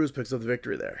Apollo Crews picks up the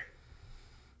victory there.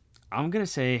 I'm going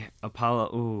to say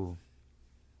Apollo. Ooh.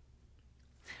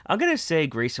 I'm going to say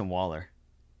Grayson Waller.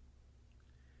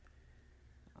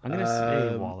 I'm going to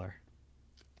say Waller.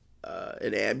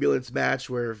 An ambulance match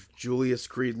where if Julius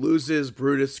Creed loses,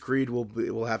 Brutus Creed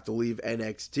will have to leave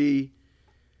NXT.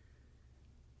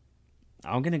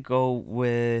 I'm going to go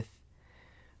with...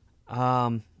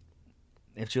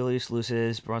 if Julius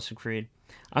loses, Bronson Creed.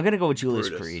 I'm going to go with Julius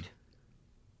Creed.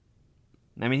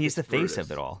 I mean, he's the face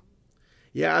of it all.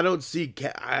 Yeah, I don't see...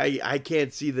 I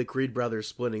can't see the Creed brothers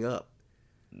splitting up.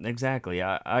 Exactly.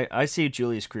 I see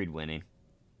Julius Creed winning.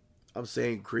 I'm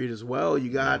saying Creed as well. You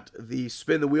got the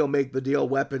spin the wheel, make the deal,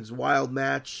 Weapons Wild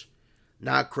match.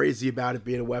 Not crazy about it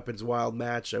being a Weapons Wild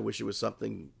match. I wish it was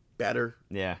something better.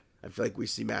 Yeah. I feel like we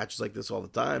see matches like this all the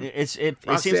time. It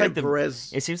seems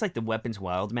like the Weapons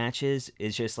Wild matches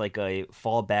is just like a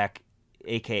fallback,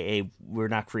 aka we're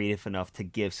not creative enough to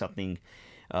give something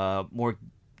more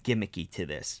gimmicky to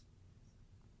this.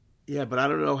 Yeah, but I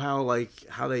don't know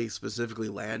how they specifically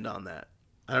land on that.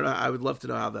 I don't know. I would love to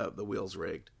know how the wheel's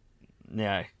rigged.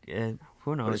 Yeah,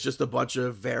 who knows? But it's just a bunch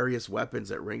of various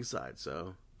weapons at ringside,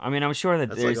 so... I mean, I'm sure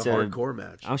that there's like a hardcore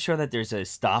match. I'm sure that there's a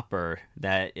stopper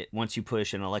that once you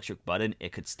push an electric button,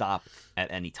 it could stop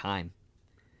at any time.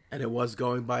 And it was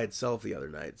going by itself the other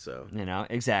night, so...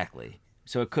 Exactly.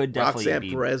 So it could definitely Roxanne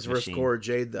be Perez versus Cora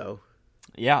Jade, though.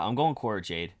 Yeah, I'm going Cora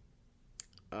Jade.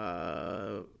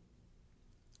 I'm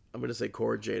going to say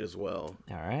Cora Jade as well.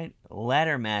 All right.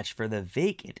 Ladder match for the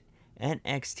vacant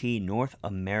NXT North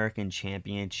American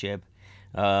Championship.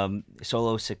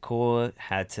 Solo Sikoa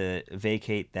had to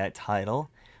vacate that title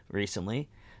recently.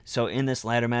 So in this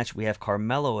ladder match, we have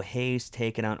Carmelo Hayes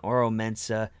taking on Oro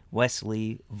Mensah,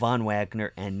 Wesley, Von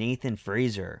Wagner, and Nathan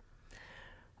Fraser.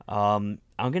 I'm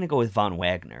going to go with Von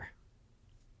Wagner.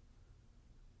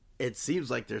 It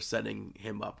seems like they're setting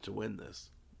him up to win this.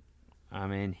 I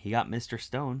mean, he got Mr.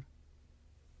 Stone.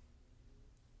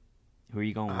 Who are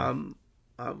you going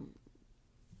with?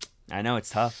 I know it's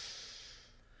tough.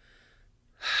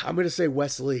 I'm going to say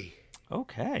Wesley.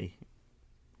 Okay.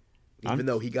 Even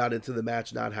though he got into the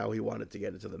match not how he wanted to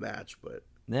get into the match, but...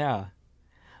 Yeah.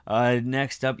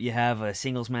 Next up, you have a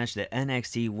singles match, the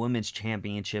NXT Women's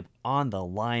Championship on the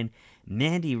line.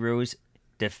 Mandy Rose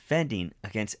defending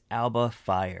against Alba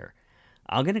Fire.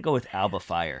 I'm going to go with Alba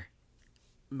Fire.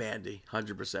 Mandy.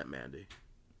 100% Mandy.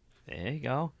 There you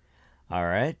go. All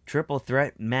right. Triple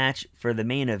threat match for the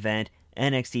main event.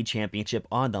 NXT Championship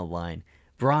on the line.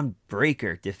 Braun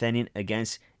Breaker defending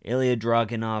against Ilya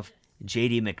Dragunov,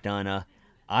 JD McDonough.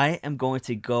 I am going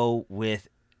to go with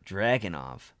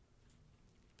Dragunov.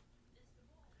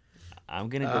 I'm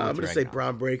going to go with I'm going to say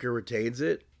Braun Breaker retains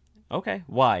it. Okay.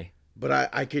 Why? But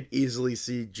I could easily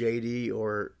see JD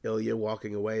or Ilya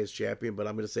walking away as champion, but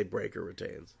I'm going to say Breaker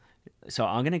retains. So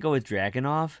I'm going to go with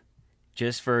Dragunov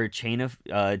just for change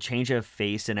of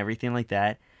face and everything like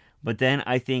that. But then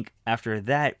I think after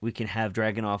that, we can have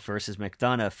Dragunov versus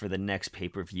McDonough for the next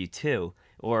pay-per-view too,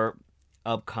 or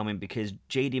upcoming, because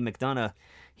JD McDonough,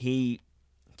 he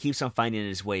keeps on finding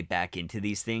his way back into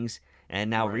these things. And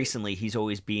now recently, he's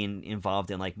always being involved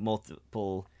in like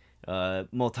multiple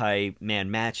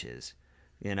multi-man matches,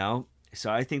 you know?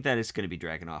 So I think that it's going to be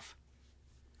Dragunov.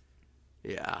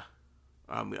 Yeah.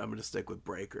 I'm going to stick with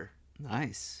Breaker.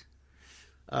 Nice.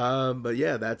 But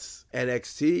yeah, that's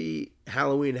NXT.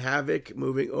 Halloween Havoc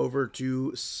moving over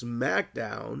to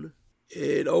SmackDown.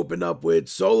 It opened up with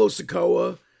Solo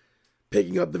Sikoa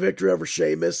picking up the victory over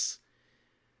Sheamus.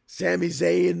 Sami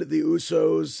Zayn, the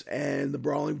Usos, and the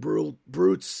Brawling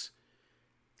Brutes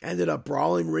ended up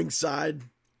brawling ringside.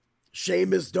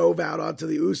 Sheamus dove out onto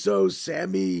the Usos.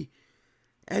 Sami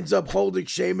ends up holding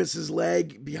Sheamus's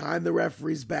leg behind the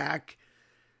referee's back.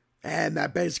 And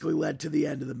that basically led to the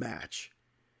end of the match.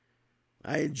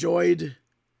 I enjoyed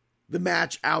the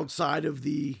match outside of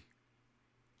the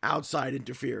outside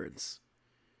interference.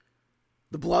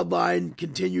 The Bloodline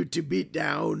continued to beat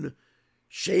down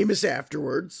Sheamus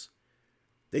afterwards.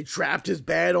 They trapped his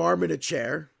bad arm in a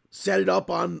chair, set it up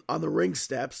on the ring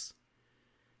steps,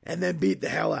 and then beat the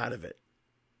hell out of it.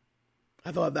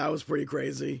 I thought that was pretty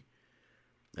crazy.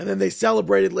 And then they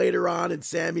celebrated later on, and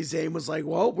Sami Zayn was like,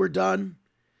 well, we're done.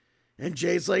 And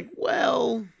Jay's like,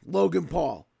 well, Logan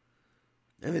Paul.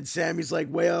 And then Sammy's like,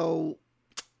 well,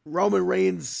 Roman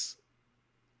Reigns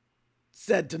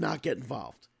said to not get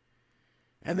involved.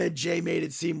 And then Jay made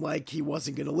it seem like he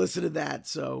wasn't going to listen to that,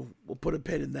 so we'll put a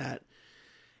pin in that.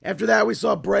 After that, we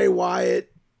saw Bray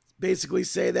Wyatt basically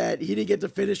say that he didn't get to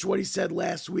finish what he said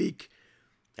last week,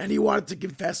 and he wanted to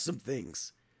confess some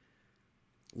things.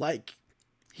 Like,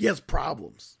 he has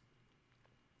problems.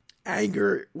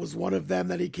 Anger was one of them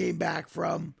that he came back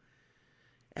from,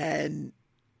 and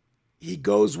he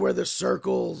goes where the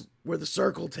circle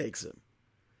takes him.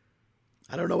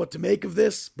 I don't know what to make of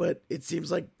this, but it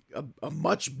seems like a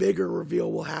much bigger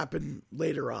reveal will happen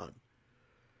later on.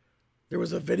 There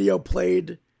was a video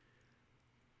played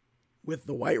with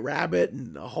the White Rabbit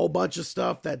and a whole bunch of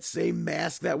stuff, that same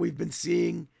mask that we've been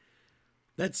seeing,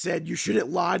 that said you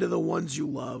shouldn't lie to the ones you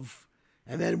love.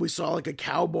 And then we saw like a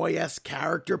cowboy-esque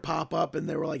character pop up, and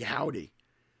they were like, howdy.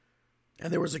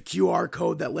 And there was a QR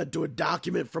code that led to a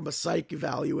document from a psych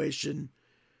evaluation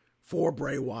for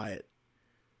Bray Wyatt.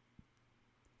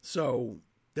 So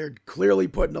they're clearly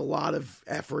putting a lot of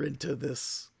effort into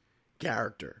this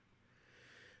character.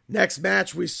 Next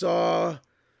match, we saw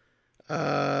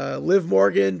Liv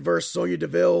Morgan versus Sonya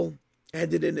Deville.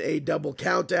 Ended in a double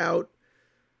countout.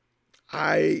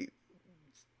 I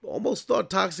almost thought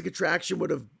Toxic Attraction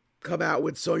would have come out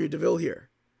with Sonya Deville here.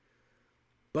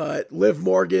 But Liv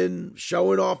Morgan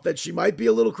showing off that she might be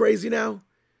a little crazy now.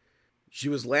 She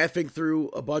was laughing through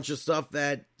a bunch of stuff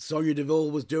that Sonya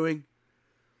Deville was doing.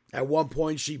 At one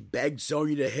point, she begged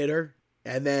Sonya to hit her.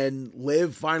 And then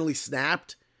Liv finally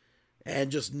snapped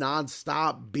and just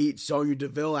nonstop beat Sonya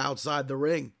Deville outside the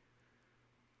ring.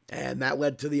 And that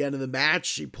led to the end of the match.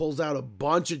 She pulls out a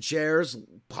bunch of chairs,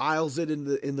 piles it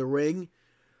in the ring,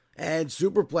 and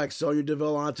superplex Sonya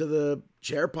Deville onto the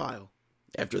chair pile.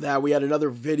 After that, we had another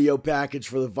video package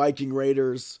for the Viking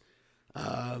Raiders.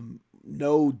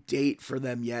 No date for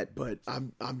them yet, but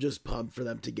I'm just pumped for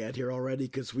them to get here already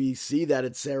because we see that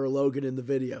it's Sarah Logan in the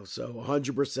video. So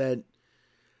 100%,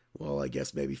 well, I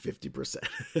guess maybe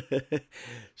 50%.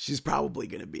 She's probably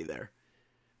going to be there.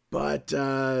 But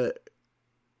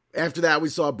after that, we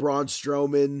saw Braun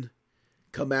Strowman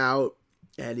come out,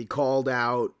 and he called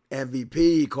out MVP,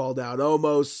 he called out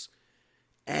Omos,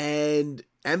 and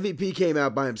MVP came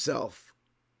out by himself.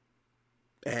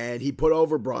 And he put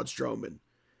over Braun Strowman.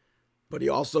 But he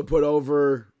also put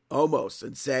over Omos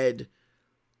and said,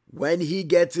 when he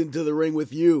gets into the ring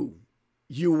with you,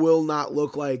 you will not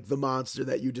look like the monster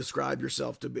that you describe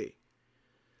yourself to be.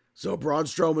 So Braun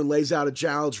Strowman lays out a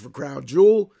challenge for Crown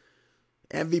Jewel.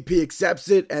 MVP accepts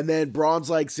it, and then Braun's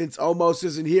like, since Omos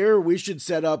isn't here, we should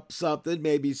set up something,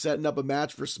 maybe setting up a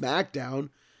match for SmackDown.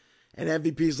 And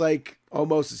MVP's like,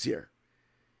 Omos is here.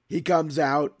 He comes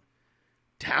out,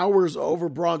 towers over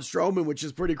Braun Strowman, which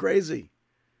is pretty crazy.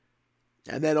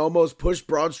 And then almost pushed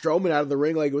Braun Strowman out of the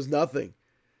ring like it was nothing.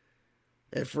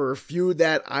 And for a feud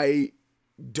that I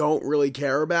don't really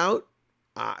care about,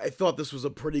 I thought this was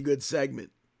a pretty good segment.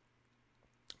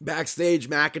 Backstage,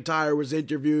 McIntyre was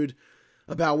interviewed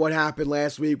about what happened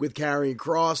last week with Karrion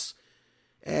Kross.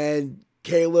 And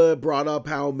Kayla brought up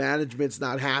how management's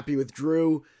not happy with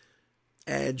Drew.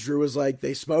 And Drew was like,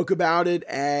 they spoke about it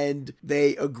and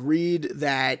they agreed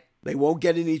that they won't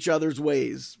get in each other's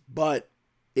ways, but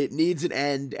it needs an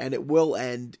end, and it will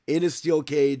end in a steel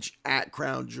cage at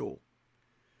Crown Jewel.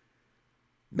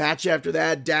 Match after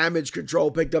that, Damage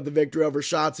Control picked up the victory over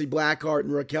Shotzi Blackheart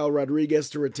and Raquel Rodriguez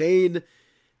to retain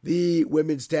the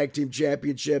Women's Tag Team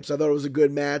Championships. I thought it was a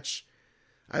good match.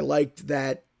 I liked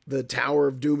that the Tower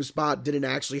of Doom spot didn't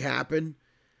actually happen,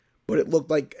 but it looked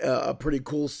like a pretty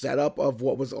cool setup of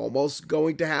what was almost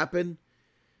going to happen.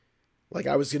 Like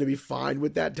I was going to be fine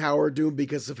with that Tower of Doom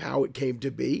because of how it came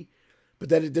to be. But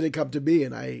then it didn't come to be,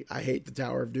 and I hate the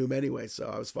Tower of Doom anyway, so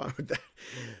I was fine with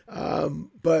that.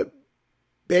 But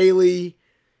Bayley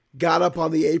got up on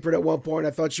the apron at one point.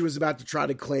 I thought she was about to try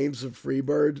to claim some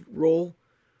Freebird rule,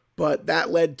 but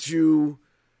that led to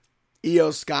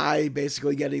Io Sky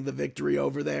basically getting the victory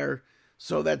over there.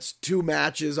 So that's 2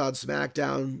 matches on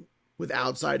SmackDown with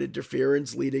outside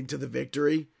interference leading to the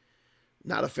victory.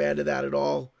 Not a fan of that at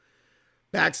all.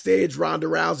 Backstage, Ronda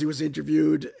Rousey was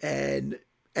interviewed and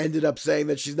ended up saying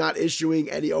that she's not issuing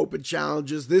any open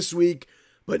challenges this week,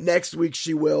 but next week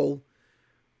she will.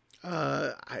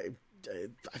 I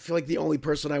feel like the only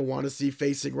person I want to see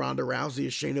facing Ronda Rousey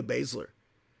is Shayna Baszler.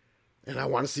 And I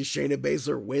want to see Shayna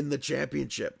Baszler win the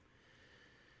championship.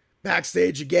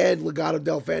 Backstage again, Legado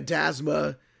del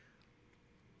Fantasma.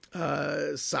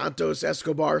 Santos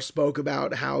Escobar spoke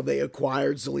about how they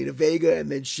acquired Zelina Vega,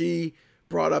 and then she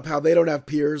brought up how they don't have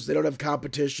peers, they don't have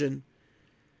competition.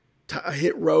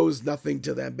 Hit Row's nothing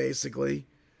to them, basically.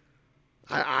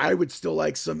 I would still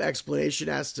like some explanation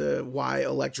as to why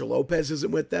Elektra Lopez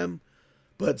isn't with them.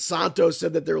 But Santos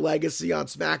said that their legacy on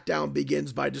SmackDown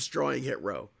begins by destroying Hit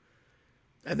Row.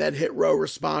 And then Hit Row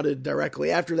responded directly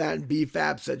after that, and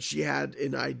BFAB said she had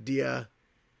an idea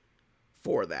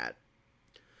for that.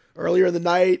 Earlier in the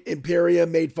night,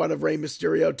 Imperium made fun of Rey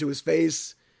Mysterio to his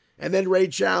face, and then Rey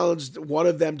challenged one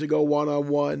of them to go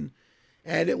one-on-one.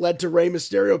 And it led to Rey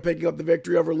Mysterio picking up the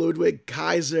victory over Ludwig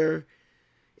Kaiser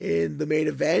in the main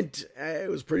event. It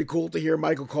was pretty cool to hear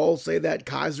Michael Cole say that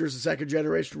Kaiser is a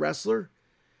second-generation wrestler,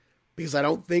 because I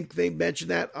don't think they mentioned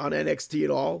that on NXT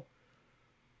at all.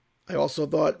 I also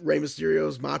thought Rey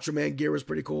Mysterio's Macho Man gear was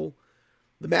pretty cool.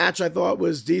 The match I thought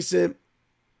was decent.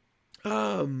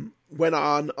 Went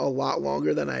on a lot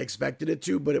longer than I expected it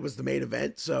to, but it was the main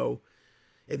event, so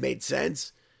it made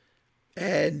sense.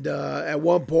 And at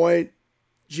one point,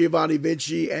 Giovanni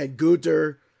Vinci and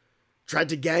Gunther tried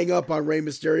to gang up on Rey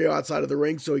Mysterio outside of the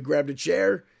ring, so he grabbed a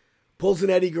chair, pulls an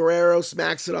Eddie Guerrero,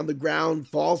 smacks it on the ground,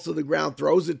 falls to the ground,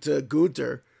 throws it to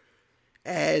Gunther,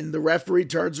 and the referee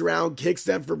turns around, kicks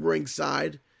them from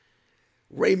ringside.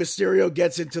 Rey Mysterio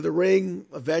gets into the ring,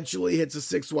 eventually hits a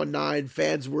 619.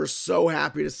 Fans were so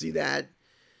happy to see that,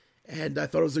 and I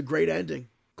thought it was a great ending.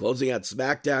 Closing out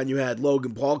SmackDown, you had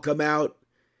Logan Paul come out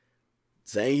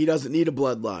saying he doesn't need a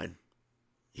bloodline.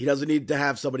 He doesn't need to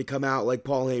have somebody come out like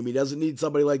Paul Heyman. He doesn't need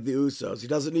somebody like the Usos. He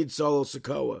doesn't need Solo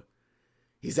Sikoa.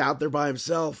 He's out there by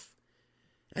himself.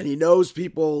 And he knows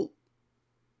people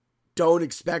don't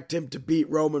expect him to beat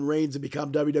Roman Reigns and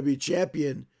become WWE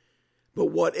champion. But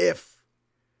what if?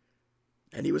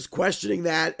 And he was questioning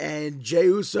that, and Jey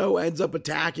Uso ends up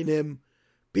attacking him,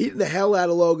 beating the hell out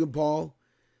of Logan Paul.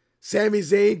 Sami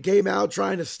Zayn came out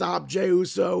trying to stop Jey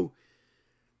Uso.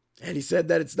 And he said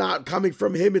that it's not coming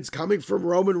from him, it's coming from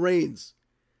Roman Reigns.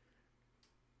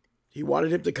 He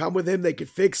wanted him to come with him, they could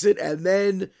fix it, and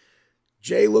then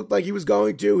Jay looked like he was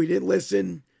going to. He didn't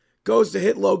listen. Goes to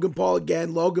hit Logan Paul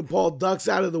again. Logan Paul ducks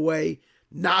out of the way,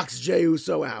 knocks Jey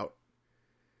Uso out.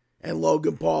 And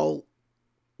Logan Paul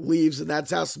leaves, and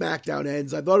that's how SmackDown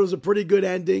ends. I thought it was a pretty good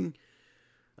ending.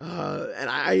 And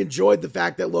I enjoyed the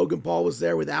fact that Logan Paul was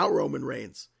there without Roman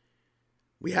Reigns.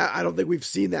 I don't think we've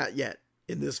seen that yet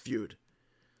in this feud.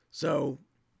 So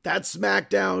that's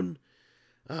SmackDown.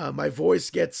 My voice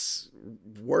gets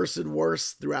worse and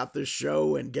worse throughout this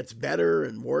show and gets better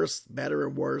and worse, better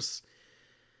and worse.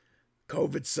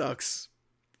 COVID sucks.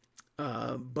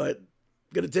 But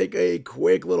going to take a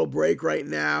quick little break right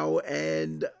now,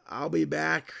 and I'll be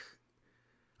back.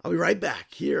 I'll be right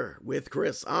back here with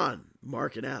Chris on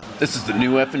Markin Out. This is the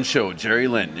new effing show, Jerry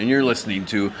Lynn, and you're listening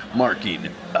to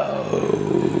Markin Out.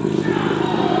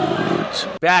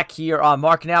 Back here on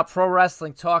Markin Out, Pro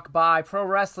Wrestling Talk by Pro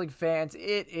Wrestling Fans.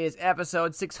 It is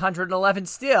episode 611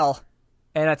 still,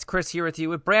 and that's Chris here with you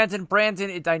with Brandon.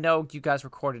 Brandon, I know you guys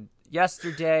recorded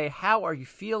yesterday. How are you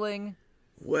feeling?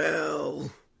 Well,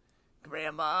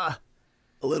 Grandma.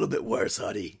 A little bit worse,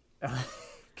 honey.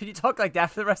 Can you talk like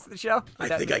that for the rest of the show? I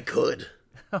think I could.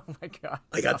 Oh my God.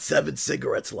 I got 7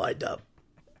 cigarettes lined up.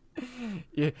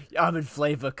 I'm in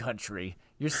flavor country.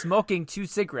 You're smoking 2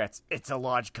 cigarettes. It's a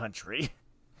large country.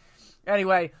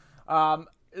 Anyway,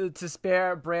 to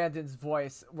spare Brandon's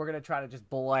voice, we're going to try to just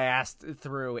blast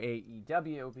through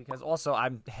AEW because also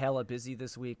I'm hella busy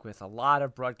this week with a lot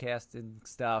of broadcasting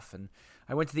stuff. And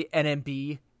I went to the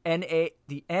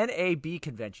the NAB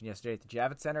convention yesterday at the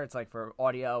Javits Center. It's like for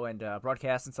audio and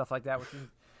broadcast and stuff like that,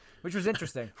 which was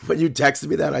interesting. When you texted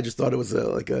me that, I just thought it was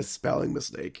like a spelling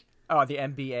mistake. Oh, the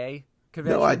NBA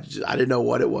convention? No, I didn't know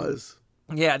what it was.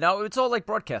 Yeah, no, it's all like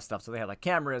broadcast stuff. So they had like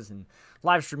cameras and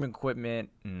live streaming equipment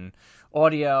and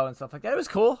audio and stuff like that. It was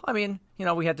cool. I mean,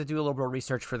 we had to do a little bit of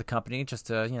research for the company just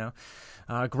to,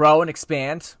 grow and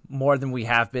expand more than we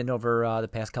have been over the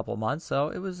past couple of months. So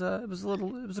it was a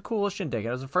cool shindig.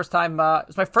 It was the first time. It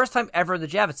was my first time ever in the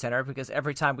Javits Center because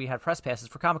every time we had press passes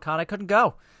for Comic-Con, I couldn't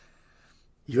go.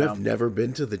 You have never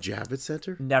been to the Javits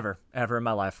Center? Never, ever in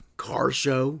my life. Car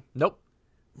show? Nope.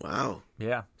 Wow.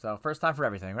 Yeah. So first time for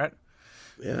everything, right?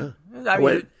 Yeah. I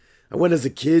went as a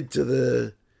kid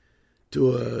to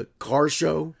a car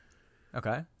show.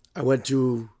 Okay. I went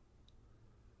to,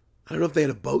 I don't know if they had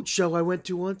a boat show I went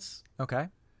to once. Okay.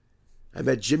 I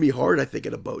met Jimmy Hart, I think,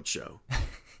 at a boat show.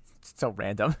 It's so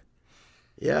random.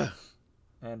 Yeah.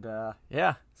 And,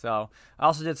 yeah. So I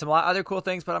also did some other cool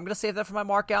things, but I'm going to save that for my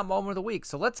mark out moment of the week.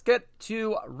 So let's get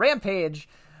to Rampage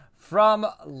from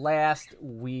last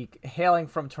week, hailing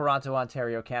from Toronto,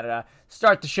 Ontario, Canada.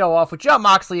 Start the show off with Jon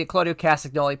Moxley and Claudio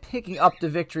Castagnoli picking up the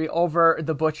victory over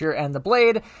the Butcher and the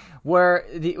Blade.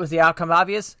 Was the outcome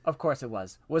obvious? Of course it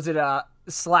was. Was it a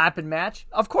slapping match?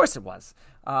 Of course it was.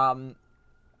 And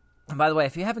by the way,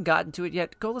 if you haven't gotten to it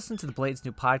yet, go listen to the Blade's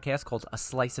new podcast called A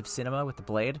Slice of Cinema with the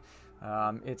Blade.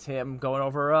 It's him going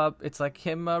over, it's like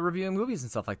him reviewing movies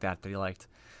and stuff like that he liked.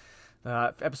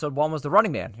 Episode 1 was The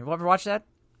Running Man. You ever watched that?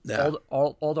 No.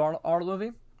 Old Arnold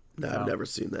movie? No, I've never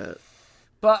seen that.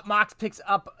 But Mox picks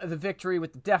up the victory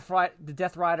with the Death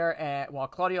Rider, while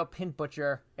Claudio pinned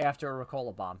Butcher after a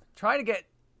Ricola Bomb. Trying to get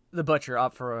the Butcher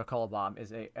up for a Ricola Bomb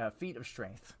is a feat of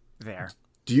strength there.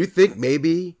 Do you think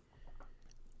maybe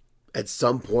at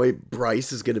some point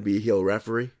Bryce is going to be a heel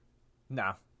referee?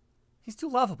 No. He's too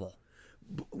lovable.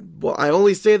 Well, I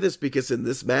only say this because in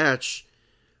this match,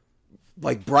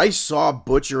 like Bryce saw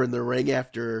Butcher in the ring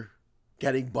after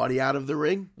getting Buddy out of the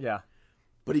ring. Yeah.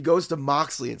 But he goes to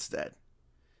Moxley instead.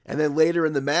 And then later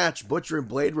in the match, Butcher and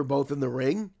Blade were both in the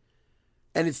ring.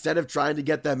 And instead of trying to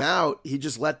get them out, he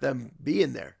just let them be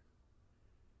in there.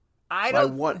 I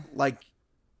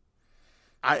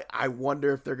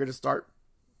wonder if they're going to start,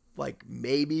 like,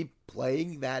 maybe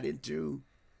playing that into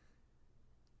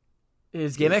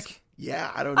his gimmick?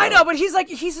 Yeah, I don't know. I know, but he's a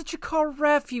Chikara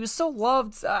ref. He was so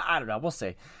loved. I don't know. We'll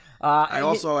see. I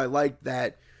liked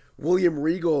that William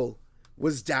Regal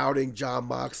was doubting Jon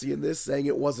Moxley in this, saying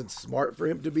it wasn't smart for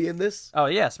him to be in this. Oh,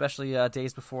 yeah, especially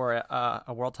days before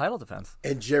a world title defense.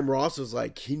 And Jim Ross was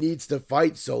like, he needs to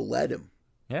fight, so let him.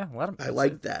 Yeah, let him. I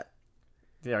like that.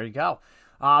 There you go.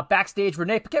 Backstage,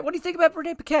 Renee Paquette. What do you think about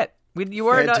Renee Paquette? You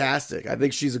were fantastic. I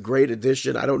think she's a great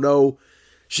addition. I don't know.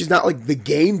 She's not like the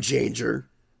game changer.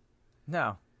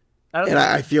 No.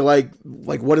 I feel like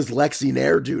what does Lexi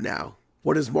Nair do now?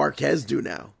 What does Marquez do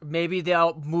now? Maybe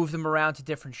they'll move them around to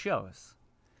different shows.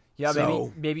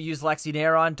 Yeah, maybe use Lexi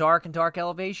Nair on Dark and Dark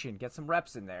Elevation. Get some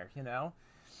reps in there,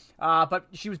 But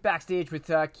she was backstage with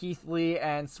Keith Lee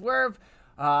and Swerve,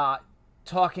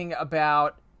 talking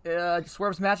about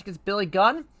Swerve's match against Billy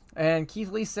Gunn. And Keith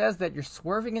Lee says that you're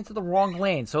swerving into the wrong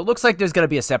lane. So it looks like there's going to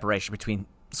be a separation between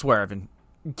Swerve and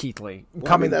Keith Lee.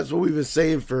 Well, that's what we've been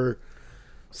saying for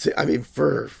since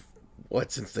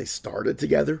they started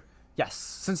together? Yes,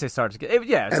 since they started together.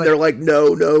 Yeah. And they're like,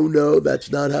 no,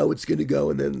 that's not how it's going to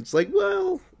go. And then it's like,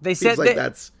 well, they said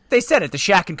they said it.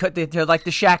 They're like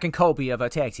the Shaq and Kobe of a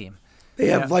tag team. They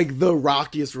have like the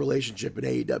rockiest relationship in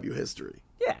AEW history.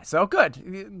 Yeah, so good.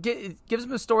 It gives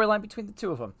them a storyline between the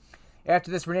two of them.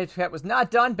 After this, Renee Paquette was not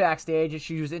done backstage as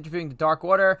she was interviewing the Dark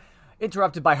Order,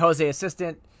 interrupted by the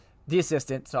assistant,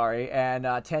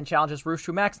 and 10 challenges Roosh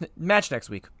to a match next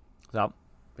week. So,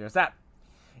 there's that.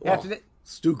 Well,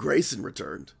 Stu Grayson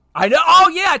returned. I know. Oh,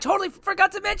 yeah, I totally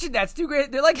forgot to mention that. Stu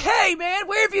Grayson, they're like, hey, man,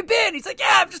 where have you been? He's like,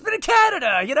 yeah, I've just been in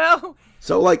Canada, you know?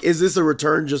 So, like, is this a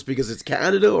return just because it's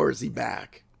Canada, or is he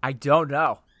back? I don't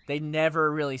know. They never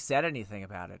really said anything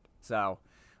about it, so...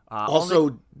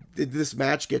 did this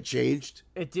match get changed?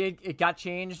 It did. It got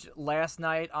changed last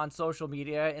night on social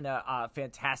media in a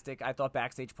fantastic, I thought,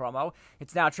 backstage promo.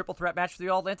 It's now a triple threat match for the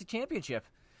All-Atlantic Championship.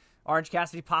 Orange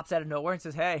Cassidy pops out of nowhere and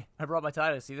says, hey, I brought my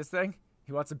title. See this thing?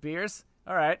 You want some beers?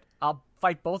 All right. I'll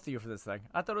fight both of you for this thing.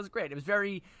 I thought it was great. It was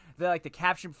very, the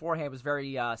caption beforehand was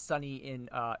very sunny in,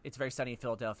 it's very sunny in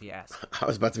Philadelphia-esque. I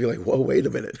was about to be like, whoa, wait a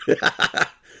minute. No.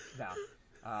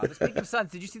 But speaking of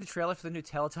suns, did you see the trailer for the new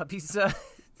Teletubbies?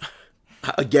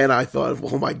 Again, I thought,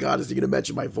 oh my God, is he going to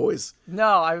mention my voice? No,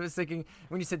 I was thinking,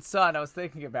 when you said sun, I was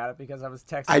thinking about it because I was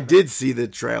texting. I did see the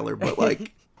trailer, but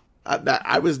like, I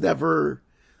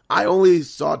only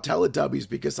saw Teletubbies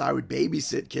because I would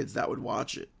babysit kids that would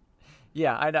watch it.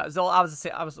 Yeah, I know. So I was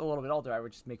a little bit older. I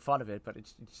would just make fun of it, but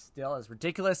it's still as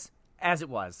ridiculous as it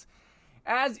was.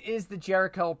 As is the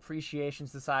Jericho Appreciation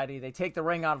Society. They take the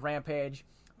ring on Rampage,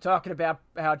 talking about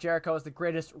how Jericho is the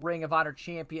greatest Ring of Honor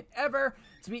champion ever,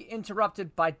 to be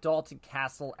interrupted by Dalton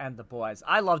Castle and the boys.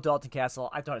 I love Dalton Castle.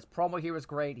 I thought his promo here was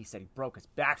great. He said he broke his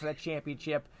back for that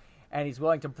championship, and he's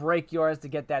willing to break yours to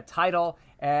get that title,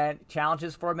 and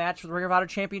challenges for a match for the Ring of Honor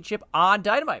championship on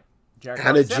Dynamite. Jericho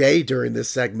Anna Jay during this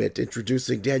segment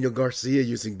introducing Daniel Garcia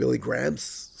using Billy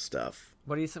Graham's stuff.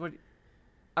 What do you say?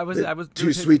 I was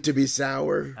too sweet to be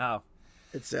sour. Oh,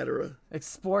 etc. It's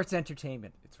sports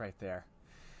entertainment. It's right there.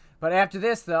 But after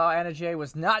this, though, Anna Jay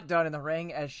was not done in the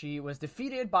ring as she was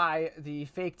defeated by the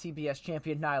fake TBS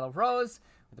champion Nyla Rose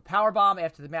with a powerbomb.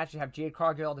 After the match, you have Jade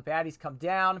Cargill, the baddies, come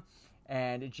down,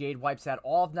 and Jade wipes out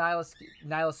all of Nyla's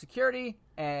security,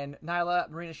 and Nyla,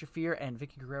 Marina Shafir, and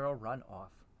Vicky Guerrero run off.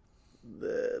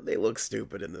 They look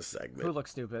stupid in this segment. Who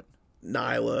looks stupid?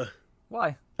 Nyla.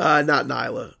 Why? Not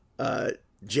Nyla.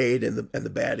 Jade and the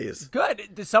baddies.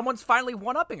 Good. Someone's finally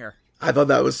one-upping her. I thought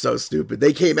that was so stupid.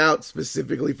 They came out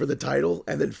specifically for the title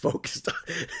and then focused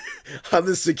on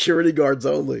the security guards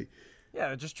only. Yeah,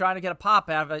 they're just trying to get a pop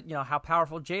out of it, how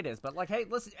powerful Jade is. But, hey,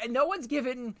 listen, no one's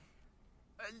given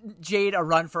Jade a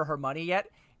run for her money yet.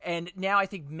 And now I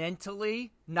think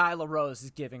mentally, Nyla Rose is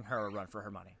giving her a run for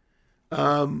her money.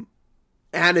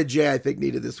 Anna Jay, I think,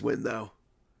 needed this win, though.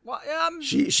 Well,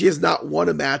 she has not won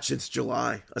a match since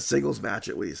July. A singles match,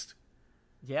 at least.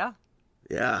 Yeah?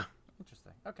 Yeah.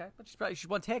 Interesting. Okay. But she's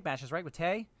won tag matches, right, with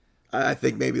Tay? I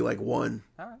think maybe one.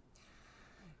 All right.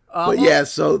 But yeah,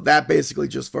 so that basically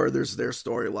just furthers their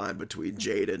storyline between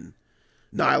Jade and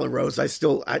Nyla Rose.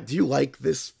 Do you like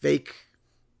this fake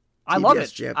I love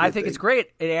it. I think thing? It's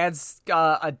great. It adds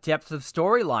a depth of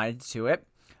storyline to it.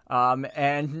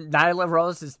 And Nyla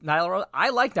Rose. I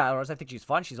like Nyla Rose. I think she's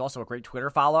fun. She's also a great Twitter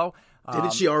follow.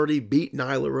 Didn't she already beat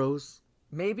Nyla Rose?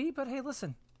 Maybe, but hey,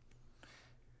 listen.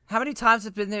 How many times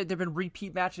have there been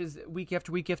repeat matches week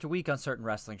after week after week on certain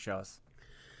wrestling shows?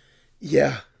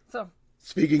 Yeah. So,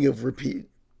 speaking of repeat.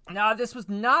 Now, this was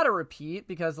not a repeat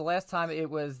because the last time it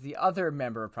was the other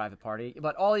member of Private Party.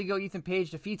 But All Ego Ethan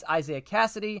Page defeats Isaiah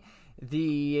Cassidy.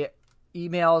 The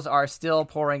emails are still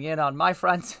pouring in on my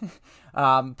front.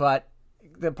 But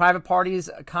the Private Party's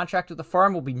contract with the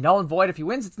firm will be null and void. If he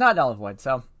wins, it's not null and void.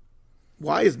 So,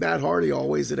 why is Matt Hardy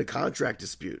always in a contract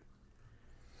dispute?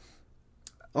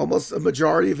 Almost a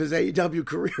majority of his AEW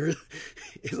career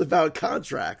is about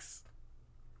contracts.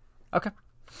 Okay.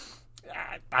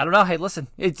 I don't know. Hey, listen,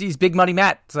 he's big money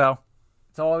Matt, so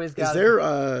it's always got. Is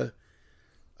there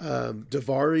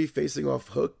Daivari facing off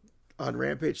Hook on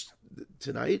Rampage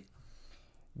tonight?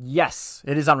 Yes,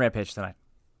 it is on Rampage tonight.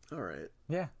 All right.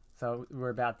 Yeah, so we're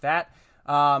about that.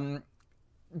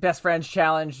 Best Friends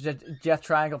Challenge, Death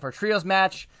Triangle for a Trios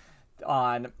match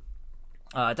on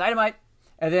Dynamite.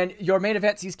 And then your main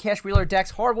event sees Cash Wheeler,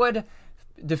 Dax Harwood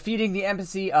defeating the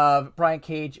embassy of Brian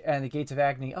Cage and the Gates of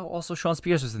Agony. Oh, also Shawn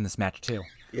Spears was in this match too.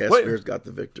 Yeah, Spears got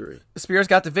the victory. Spears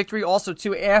got the victory. Also,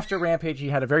 too, after Rampage, he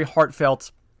had a very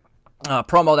heartfelt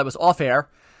promo that was off-air,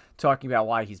 talking about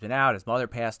why he's been out. His mother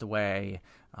passed away.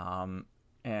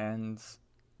 And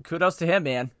kudos to him,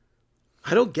 man.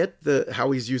 I don't get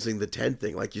how he's using the 10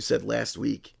 thing, like you said last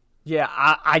week. Yeah,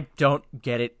 I don't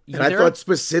get it either. And I thought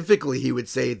specifically he would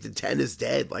say the 10 is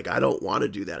dead. Like, I don't want to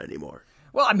do that anymore.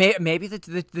 Well, maybe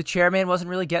the chairman wasn't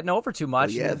really getting over too much.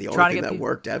 Well, yeah, the only thing that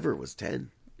worked ever was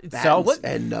 10. So what?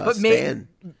 And but Stan.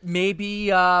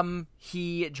 Maybe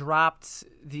he dropped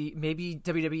maybe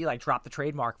WWE like dropped the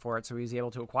trademark for it, so he was able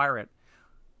to acquire it.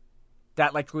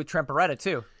 That like with Trent Beretta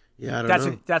too. Yeah, I don't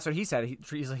know. That's what he said.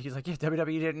 He's like, yeah,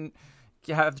 WWE didn't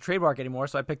have the trademark anymore,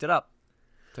 so I picked it up.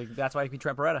 So that's why he beat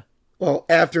Trent Beretta. Well,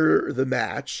 after the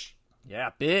match,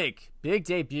 yeah, big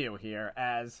debut here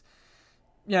as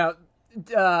you know.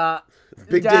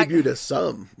 Big debut to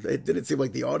some. It didn't seem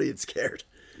like the audience cared.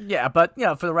 Yeah, but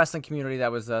for the wrestling community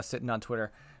that was sitting on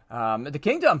Twitter, the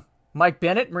Kingdom, Mike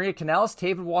Bennett, Maria Kanellis,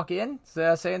 Taven walk in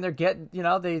saying they're getting,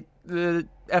 the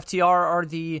FTR are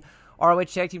the ROH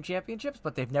Tag Team Championships,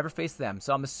 but they've never faced them.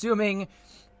 So I'm assuming,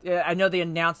 I know they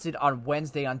announced it on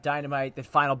Wednesday on Dynamite. The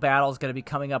final battle is going to be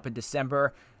coming up in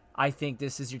December. I think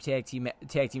this is your Tag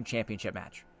Team Championship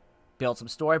match. Build some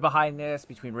story behind this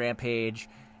between Rampage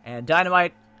and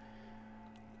Dynamite.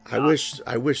 I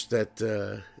wish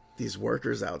that these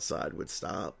workers outside would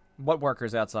stop. What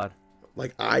workers outside?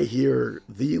 Like, I hear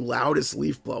the loudest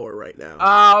leaf blower right now.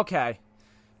 Oh, okay.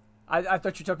 I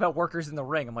thought you talked about workers in the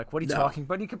ring. I'm like, what are you talking?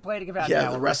 What are you complaining about now?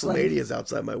 Yeah, the WrestleMania is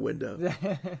outside my window.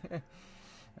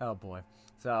 Oh, boy.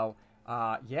 So,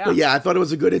 yeah. But yeah, I thought it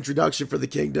was a good introduction for the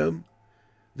Kingdom.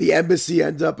 The Embassy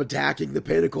ended up attacking the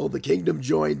Pinnacle. The Kingdom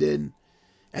joined in.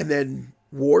 And then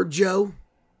Ward Joe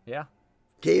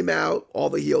came out. All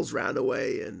the heels ran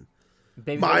away. And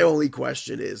my only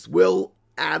question is, will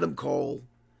Adam Cole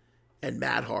and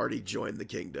Matt Hardy join the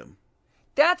Kingdom?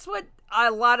 That's what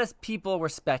a lot of people were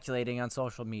speculating on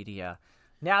social media.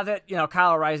 Now that,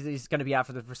 Kyle O'Reilly is going to be out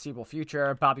for the foreseeable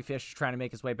future, Bobby Fish is trying to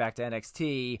make his way back to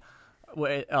NXT.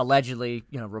 Allegedly,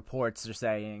 reports are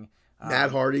saying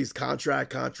Matt Hardy's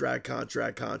contract.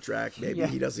 Maybe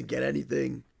he doesn't get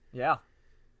anything. Yeah.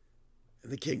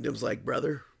 And the Kingdom's like,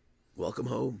 brother, welcome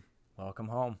home. Welcome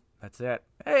home. That's it.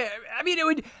 Hey, I mean,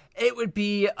 it would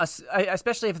be,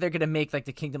 especially if they're going to make like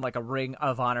the Kingdom like a Ring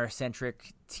of Honor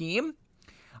centric team.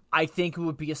 I think it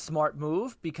would be a smart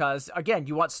move because, again,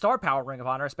 you want star power Ring of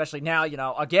Honor, especially now,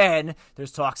 again,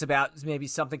 there's talks about maybe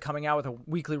something coming out with a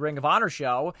weekly Ring of Honor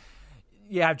show.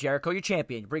 You have Jericho, your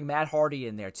champion. You bring Matt Hardy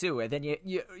in there, too. And then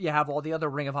you have all the other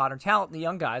Ring of Honor talent and the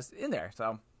young guys in there.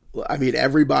 So, well, I mean,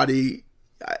 everybody,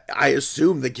 I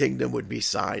assume the Kingdom would be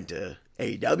signed to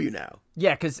AEW now.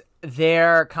 Yeah, because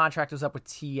their contract was up with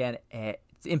TNA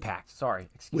Impact. Sorry.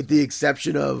 With the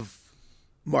exception of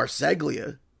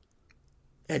Marseglia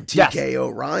and TK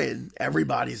O'Ryan,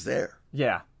 everybody's there.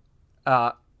 Yeah.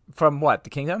 From what? The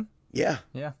Kingdom? Yeah.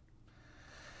 Yeah.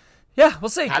 Yeah, we'll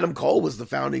see. Adam Cole was the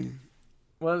founding.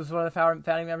 Was one of the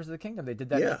founding members of the Kingdom. They did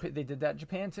that. Yeah. They did that in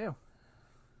Japan too.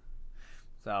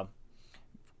 So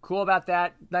cool about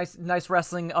that. Nice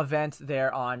wrestling event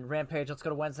there on Rampage. Let's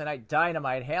go to Wednesday Night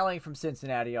Dynamite, hailing from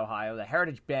Cincinnati, Ohio, the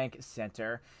Heritage Bank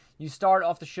Center. You start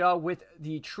off the show with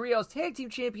the Trios Tag Team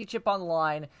Championship on the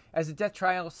line as the Death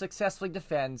Triangle successfully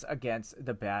defends against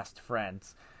the Best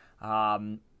Friends.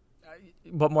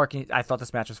 What more can you, I thought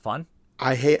this match was fun.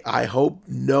 I hope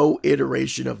no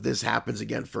iteration of this happens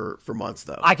again for months,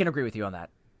 though. I can agree with you on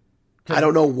that. I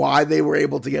don't know why they were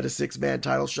able to get a 6-man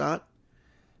title shot.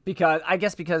 Because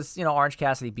Orange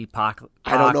Cassidy beat Pac.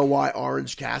 I don't know why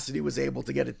Orange Cassidy was able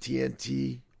to get a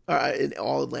TNT, an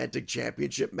All-Atlantic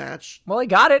Championship match. Well, he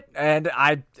got it, and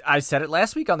I said it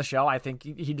last week on the show. I think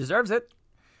he deserves it.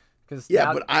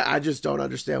 But I just don't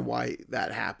understand why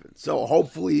that happened. So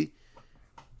hopefully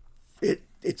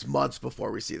it's months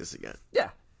before we see this again.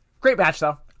 Yeah. Great match,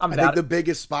 though. I think the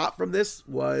biggest spot from this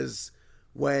was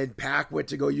when Pac went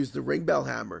to go use the ring bell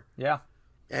hammer. Yeah.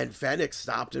 And Fenix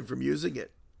stopped him from using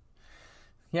it.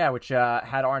 Yeah, which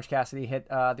had Orange Cassidy hit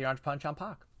the Orange Punch on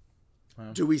Pac.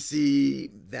 Do we see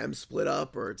them split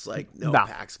up, or it's like, no.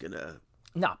 Pac's gonna...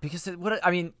 No, because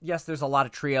yes, there's a lot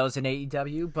of trios in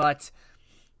AEW, but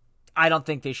I don't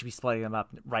think they should be splitting them up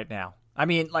right now. I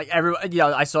mean, like,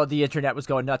 I saw the internet was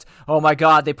going nuts. Oh my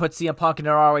God, they put CM Punk in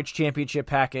an ROH Championship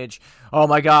package. Oh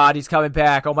my God, he's coming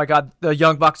back. Oh my God, the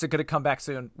Young Bucks are going to come back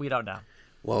soon. We don't know.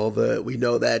 Well, we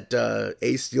know that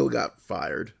Ace Steel got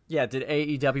fired. Yeah, did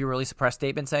AEW release a press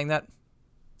statement saying that?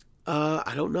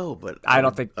 I don't know, but I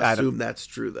don't think assume that's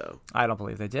true though. I don't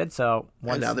believe they did. So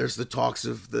And now there's the talks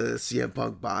of the CM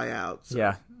Punk buyout. So.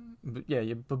 Yeah.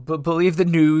 You believe the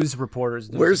news reporters.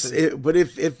 But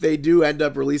if they do end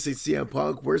up releasing CM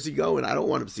Punk, where's he going? I don't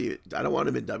want him to see it. I don't want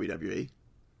him in WWE.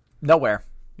 Nowhere.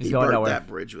 He going burnt nowhere. that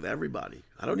bridge with everybody.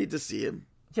 I don't need to see him.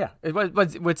 Yeah.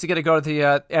 What's he gonna go to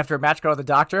the after a match? Go to the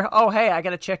doctor. Oh, hey, I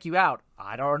gotta check you out.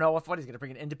 I don't know what he's gonna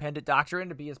bring an independent doctor in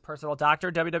to be his personal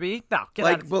doctor. WWE. No, get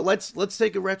out. But let's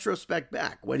take a retrospect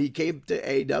back. When he came to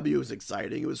AEW, it was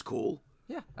exciting. It was cool.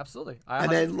 Yeah, absolutely. And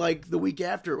then the week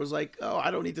after, it was like, oh,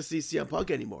 I don't need to see CM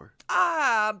Punk anymore.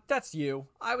 That's you.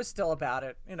 I was still about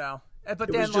it, But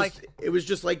it was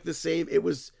just like the same. It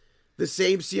was the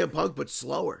same CM Punk, but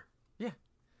slower. Yeah.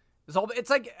 It's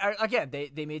like, again,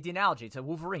 they made the analogy to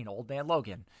Wolverine, Old Man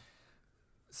Logan.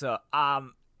 So, I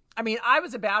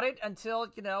was about it until,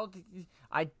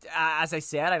 as I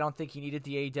said, I don't think he needed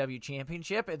the AEW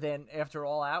championship. And then after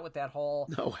All Out with that whole...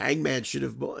 No, Hangman should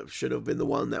have been the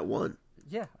one that won.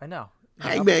 Yeah, I know.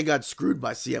 Hangman got screwed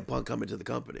by CM Punk coming to the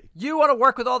company. You want to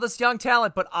work with all this young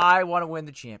talent, but I want to win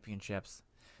the championships.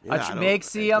 Make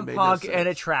CM Punk an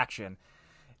attraction.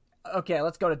 Okay,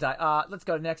 let's go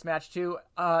to next match too.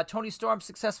 Toni Storm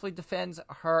successfully defends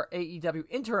her AEW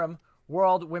interim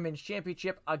World Women's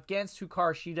Championship against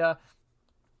Hikaru Shida.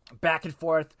 Back and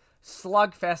forth,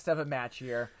 slugfest of a match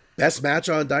here. Best match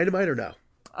on Dynamite or no?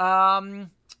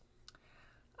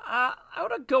 I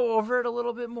want to go over it a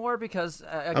little bit more because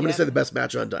I'm going to say the best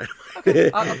match on Dynamite.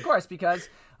 Okay, of course, because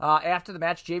after the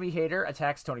match, Jamie Hayter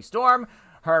attacks Toni Storm.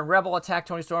 Her and Rebel attack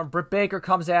Toni Storm. Britt Baker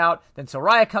comes out. Then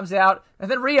Soraya comes out.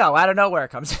 And then Rio out of nowhere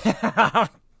comes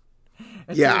out.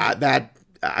 That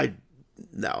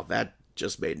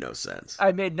just made no sense.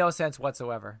 It made no sense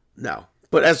whatsoever. No.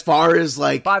 But as far as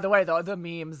by the way, though, the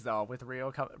memes though with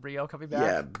Rio coming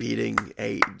back, beating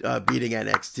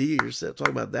NXT. You're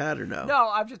talking about that or no?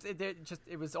 No,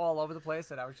 it was all over the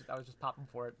place, and I was just popping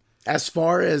for it. As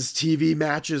far as TV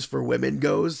matches for women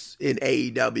goes in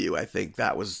AEW, I think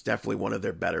that was definitely one of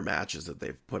their better matches that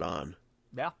they've put on.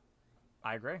 Yeah,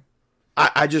 I agree.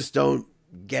 I just don't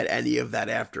get any of that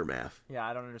aftermath. Yeah,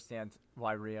 I don't understand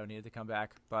why Rio needed to come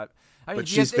back, but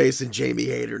she's facing Jamie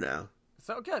Hayter now.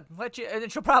 So good. And then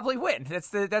she'll probably win. That's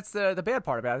the bad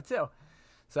part about it too.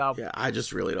 So yeah, I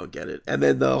just really don't get it. And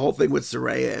then the whole thing with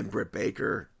Saraya and Britt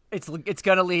Baker. It's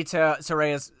gonna lead to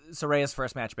Soraya's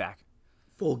first match back.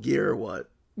 Full gear or what?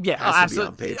 Yeah,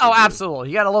 absolutely. Oh, absolutely.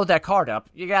 You got to load that card up.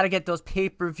 You got to get those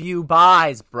pay-per-view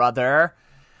buys, brother.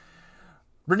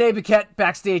 Renee Paquette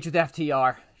backstage with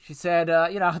FTR. She said,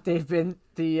 they've been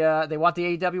they want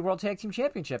the AEW World Tag Team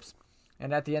Championships,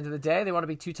 and at the end of the day, they want to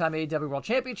be 2-time AEW World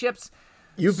Championships.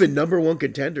 You've been number one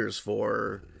contenders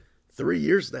for 3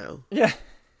 years now. Yeah,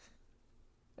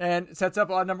 and sets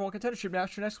up a number one contendership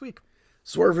match for next week.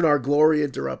 Swerve and Our Glory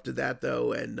interrupted that,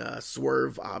 though, and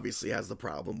Swerve obviously has the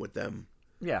problem with them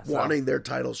wanting their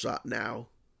title shot now.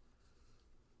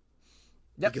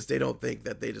 Yep. Because they don't think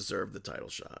that they deserve the title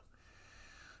shot.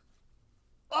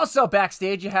 Also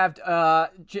backstage, you have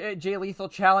Jay Lethal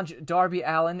challenge Darby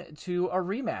Allin to a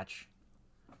rematch.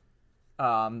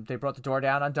 They brought the door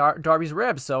down on Darby's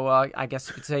ribs, so I guess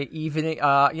you could say evening.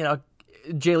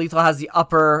 Jay Lethal has the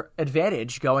upper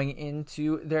advantage going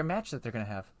into their match that they're going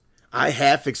to have. I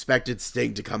half expected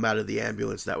Sting to come out of the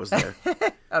ambulance that was there.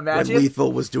 Imagine. When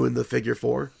Lethal was doing the figure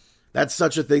four. That's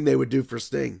such a thing they would do for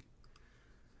Sting.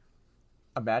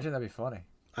 Imagine, that'd be funny.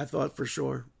 I thought for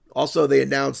sure. Also, they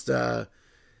announced the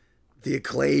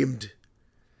acclaimed.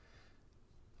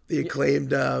 They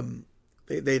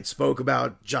spoke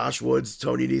about Josh Woods,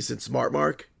 Tony Nese, and Smart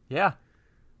Mark. Yeah.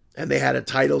 And they had a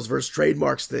titles versus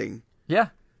trademarks thing. Yeah.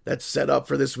 That's set up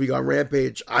for this week on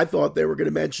Rampage. I thought they were going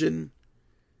to mention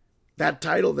that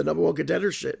title, the number one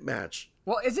contendership match.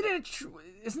 Well, isn't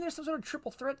there some sort of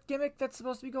triple threat gimmick that's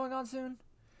supposed to be going on soon?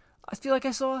 I feel like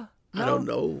I saw. No? I don't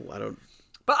know.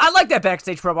 But I like that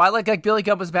backstage promo. I like Billy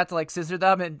Gunn was about to scissor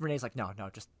them, and Renee's like, no,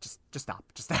 just stop,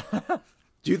 just stop.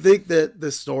 Do you think that the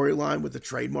storyline with the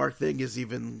trademark thing is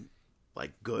even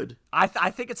good? I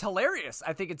think it's hilarious.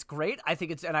 I think it's great. I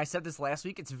think and I said this last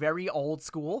week, it's very old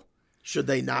school. Should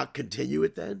they not continue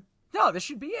it then? No, this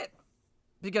should be it.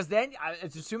 Because then,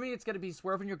 it's assuming it's going to be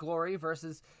Swerve in Your Glory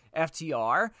versus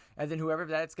FTR, and then whoever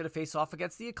that's going to face off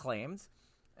against the Acclaimed,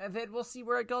 and then we'll see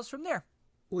where it goes from there.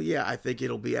 Well, yeah, I think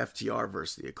it'll be FTR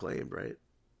versus the Acclaimed, right?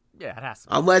 Yeah, it has to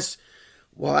be. Unless,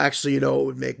 well, actually, it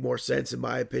would make more sense in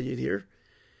my opinion here.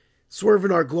 Swerve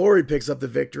in Our Glory picks up the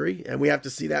victory, and we have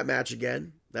to see that match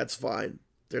again. That's fine.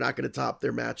 They're not going to top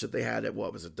their match that they had at,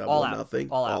 what was it, Double or Nothing?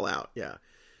 All out, yeah.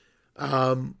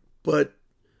 But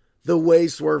the way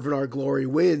Swerve in Our Glory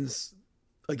wins,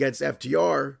 against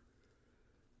FTR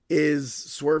is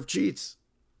Swerve cheats.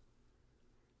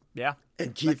 Yeah.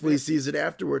 And Keith Lee sees it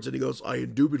afterwards and he goes, I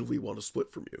indubitably want to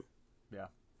split from you. Yeah.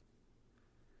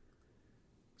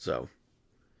 So,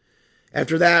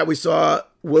 after that, we saw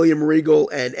William Regal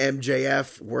and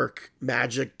MJF work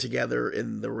magic together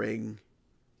in the ring,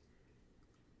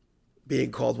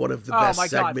 being called one of the best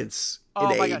segments in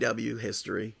AEW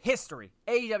history.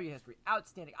 AEW history.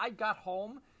 Outstanding. I got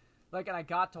home, and I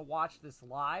got to watch this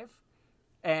live,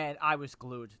 and I was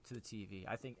glued to the TV.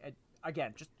 I think,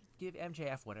 again, just give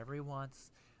MJF whatever he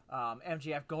wants.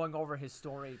 MJF going over his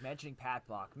story, mentioning Pat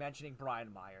Buck, mentioning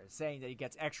Brian Myers, saying that he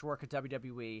gets extra work at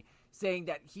WWE, saying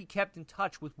that he kept in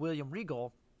touch with William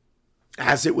Regal.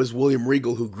 As it was William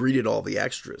Regal who greeted all the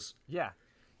extras. Yeah.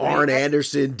 Arn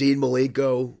Anderson, Dean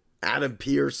Malenko, Adam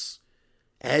Pearce,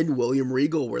 and William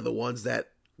Regal were the ones that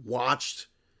watched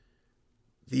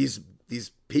these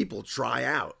people try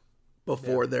out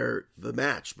before the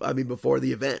match. I mean, before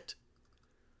the event.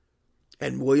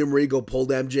 And William Regal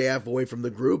pulled MJF away from the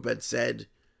group and said,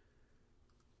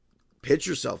 pitch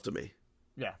yourself to me.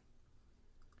 Yeah.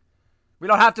 We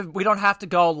don't have to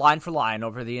go line for line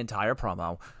over the entire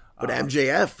promo. But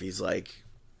MJF,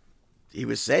 he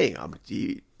was saying,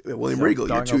 William Regal,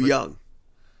 you're too young.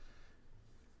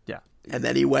 Yeah. And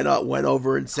then he went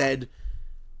over and said,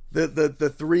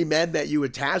 the three men that you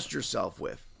attached yourself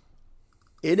with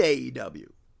in AEW,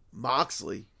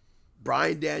 Moxley,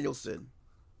 Bryan Danielson,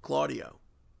 Claudio,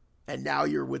 and now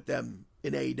you're with them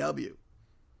in AEW.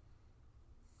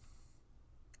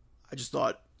 I just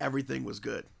thought everything was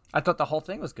good. I thought the whole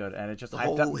thing was good, and it just the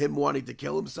whole him wanting to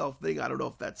kill himself thing. I don't know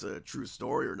if that's a true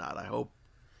story or not.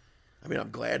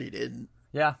 I'm glad he didn't.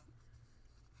 Yeah,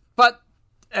 but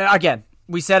again,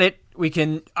 we said it. We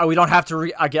can. We don't have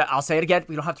to. I'll say it again.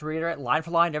 We don't have to reiterate line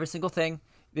for line every single thing.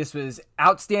 This was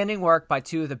outstanding work by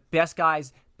two of the best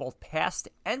guys, both past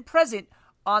and present,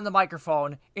 on the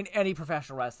microphone in any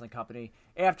professional wrestling company.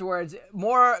 Afterwards,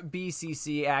 more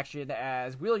BCC action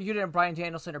as Wheeler Yuta and Bryan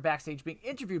Danielson are backstage being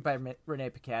interviewed by Renee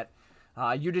Paquette.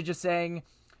 Yuta just saying,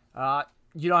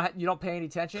 you don't pay any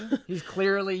attention. He's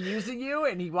clearly using you,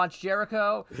 and he wants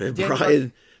Jericho.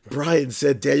 And Bryan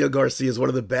said Daniel Garcia is one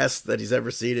of the best that he's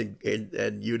ever seen,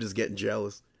 and Yuta's getting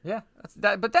jealous. Yeah,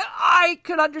 but I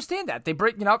could understand that. They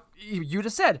break,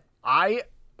 Yuta said, I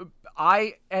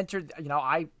entered,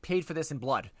 I paid for this in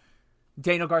blood.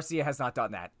 Daniel Garcia has not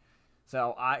done that.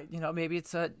 So, maybe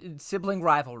it's a sibling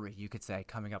rivalry, you could say,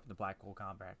 coming up in the Blackpool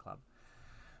Combat Club.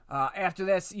 After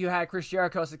this, you had Chris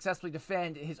Jericho successfully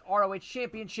defend his ROH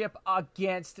championship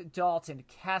against Dalton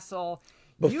Castle.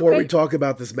 Before we talk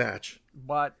about this match.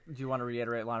 What? Do you want to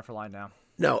reiterate line for line now?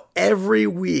 No, every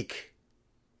week,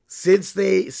 since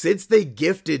they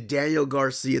gifted Daniel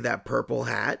Garcia that purple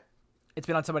hat, it's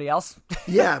been on somebody else?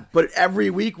 Yeah, but every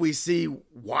week we see,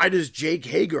 why does Jake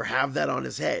Hager have that on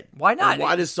his head? Why not? Or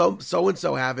why does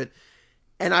so-and-so have it?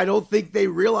 And I don't think they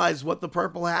realize what the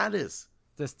purple hat is.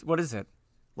 What is it?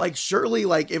 Surely,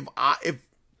 if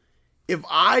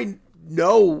I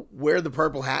know where the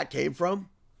purple hat came from,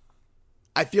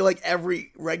 I feel like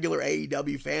every regular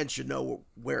AEW fan should know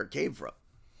where it came from.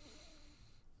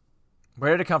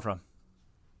 Where did it come from?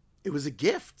 It was a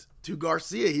gift to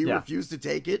Garcia. He refused to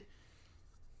take it.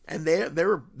 And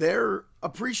they're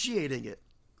appreciating it.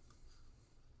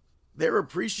 They're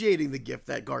appreciating the gift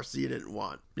that Garcia didn't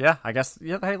want. Yeah, I guess.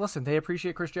 Yeah, hey, listen, they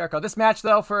appreciate Chris Jericho. This match,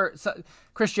 though, for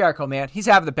Chris Jericho, man, he's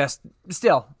having the best.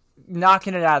 Still,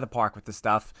 knocking it out of the park with this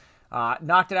stuff.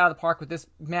 Knocked it out of the park with this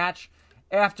match.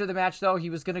 After the match, though, he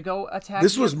was going to go attack.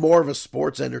 This was more of a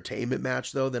sports entertainment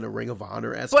match, though, than a Ring of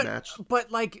Honor-esque match.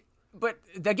 But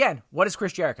again, what is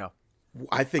Chris Jericho?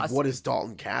 I think what is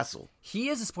Dalton Castle? He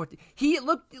is a sport. Did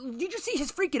you see his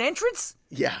freaking entrance?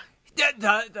 Yeah.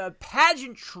 The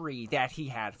pageantry that he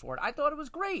had for it. I thought it was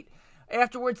great.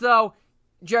 Afterwards, though,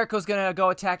 Jericho's going to go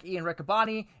attack Ian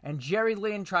Riccaboni, and Jerry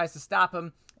Lynn tries to stop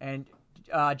him, and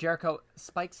Jericho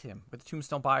spikes him with a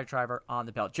Tombstone Body Driver on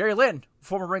the belt. Jerry Lynn,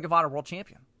 former Ring of Honor World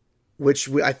Champion. Which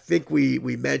I think we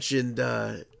mentioned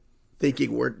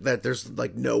thinking that there's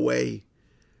no way.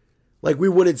 We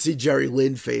wouldn't see Jerry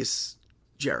Lynn face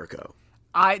Jericho.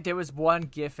 There was one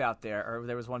GIF out there, or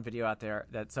there was one video out there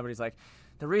that somebody's like,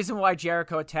 the reason why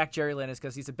Jericho attacked Jerry Lynn is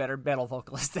because he's a better metal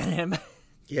vocalist than him.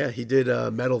 Yeah, he did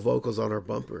metal vocals on our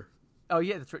bumper. Oh,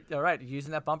 yeah, that's right. All right, you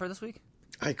using that bumper this week?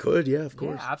 I could, yeah, of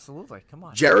course. Yeah, absolutely. Come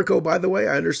on. Jericho, by the way,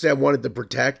 I understand wanted to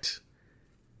protect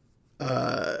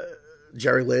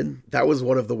Jerry Lynn. That was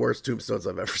one of the worst tombstones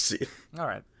I've ever seen. All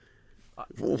right.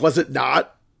 Was it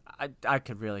not? I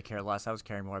could really care less. I was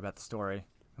caring more about the story.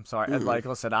 I'm sorry. Like,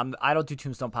 listen, I don't do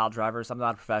tombstone pile drivers. I'm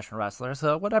not a professional wrestler,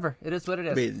 so whatever. It is what it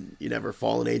is. I mean, you never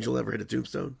fallen angel, ever hit a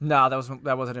tombstone? No,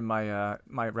 that wasn't in my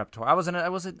my repertoire. I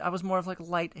was more of like a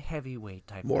light heavyweight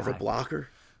type. More guy. of a blocker?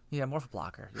 Yeah, more of a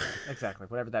blocker. Yeah, exactly.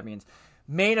 Whatever that means.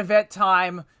 Main event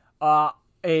time.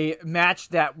 A match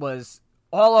that was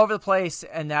all over the place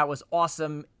and that was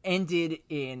awesome. Ended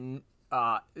in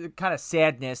kind of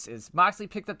sadness as Moxley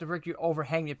picked up the victory over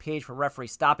Hangman Page for referee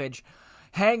stoppage.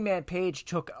 Hangman Page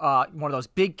took one of those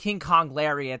big King Kong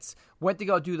lariats, went to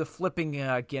go do the flipping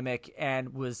gimmick,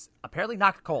 and was apparently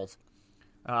knocked cold.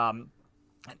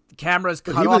 Cameras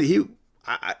cut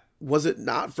off. Was it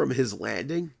not from his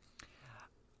landing?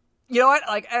 You know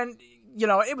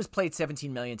what? It was played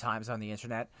 17 million times on the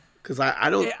internet. Because I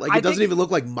don't it doesn't even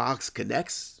look like Mox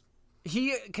connects.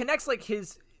 He connects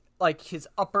his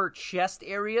upper chest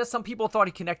area. Some people thought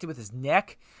he connected with his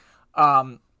neck.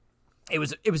 It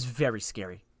was very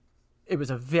scary. It was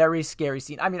a very scary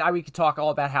scene. I mean, we could talk all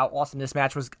about how awesome this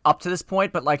match was up to this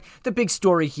point, but the big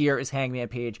story here is Hangman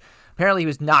Page. Apparently he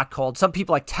was not cold. Some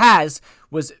people like Taz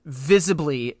was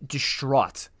visibly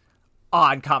distraught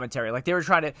on commentary. They were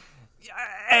trying to,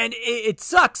 and it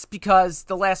sucks because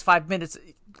the last 5 minutes,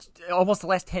 almost the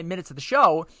last 10 minutes of the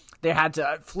show, they had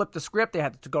to flip the script. They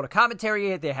had to go to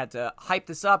commentary. They had to hype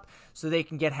this up so they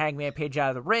can get Hangman Page out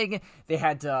of the ring. They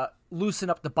had to loosen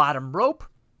up the bottom rope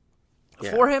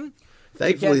for him.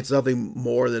 Thankfully, it's nothing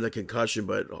more than a concussion,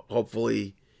 but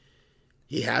hopefully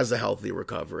he has a healthy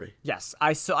recovery. Yes.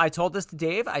 I told this to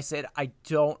Dave. I said, I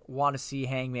don't want to see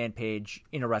Hangman Page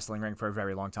in a wrestling ring for a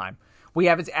very long time.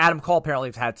 Adam Cole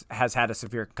apparently has had a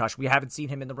severe concussion. We haven't seen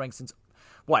him in the ring since,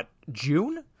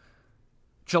 June?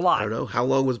 July. I don't know. How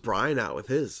long was Brian out with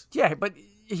his? Yeah, but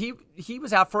he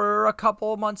was out for a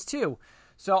couple of months too.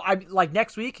 So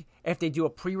next week, if they do a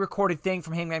pre-recorded thing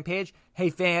from Hangman Page, hey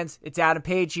fans, it's Adam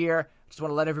Page here. Just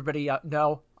want to let everybody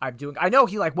know I know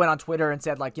he went on Twitter and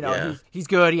said he's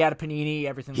good. He had a panini,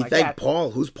 everything like that. He thanked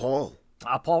Paul. Who's Paul?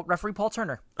 Referee Paul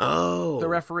Turner. Oh, the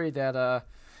referee that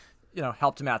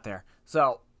helped him out there.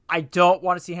 So I don't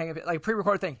want to see Hangman Page,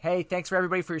 pre-recorded thing. Hey, thanks for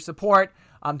everybody for your support.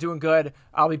 I'm doing good.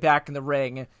 I'll be back in the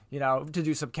ring, to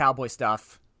do some cowboy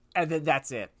stuff, and then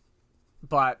that's it.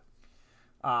 But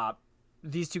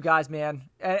these two guys, man,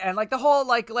 and the whole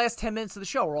last 10 minutes of the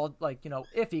show were all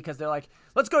iffy because they're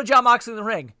let's go to John Moxley in the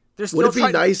ring. They're still Would it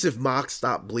be nice if Mox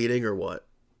stopped bleeding or what?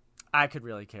 I could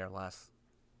really care less.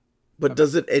 But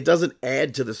it doesn't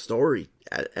add to the story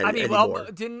anymore.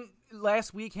 Didn't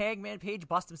last week Hangman Page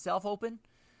bust himself open?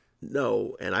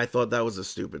 No, and I thought that was a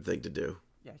stupid thing to do.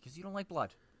 Yeah, because you don't like blood.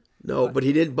 No, but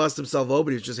he didn't bust himself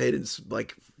open. He was just hitting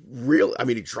real. I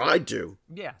mean, he tried to.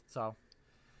 Yeah, so.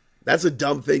 That's a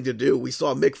dumb thing to do. We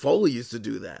saw Mick Foley used to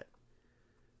do that.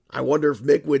 I wonder if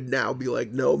Mick would now be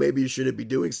no, maybe you shouldn't be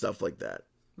doing stuff like that.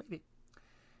 Maybe.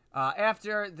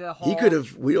 After the whole... He could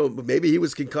have, maybe he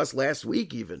was concussed last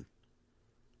week even.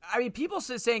 I mean, people are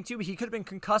saying too, he could have been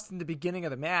concussed in the beginning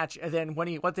of the match, and then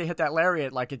once they hit that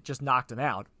lariat, it just knocked him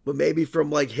out. But maybe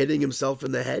from hitting himself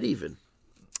in the head even.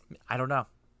 I don't know.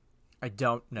 I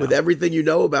don't know. With everything you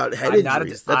know about head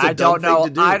injuries, that's a dumb thing to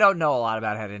do. I don't know a lot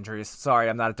about head injuries. Sorry,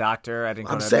 I'm not a doctor. I didn't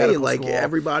go to medical school.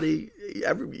 Everybody,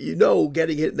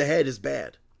 getting hit in the head is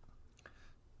bad.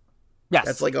 Yes,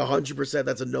 that's 100%.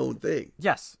 That's a known thing.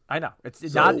 Yes, I know.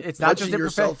 It's not just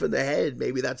yourself in the head.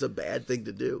 Maybe that's a bad thing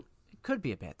to do. It could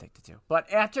be a bad thing to do.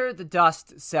 But after the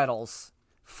dust settles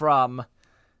from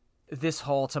this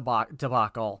whole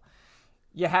debacle,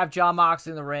 you have John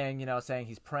Moxley in the ring, saying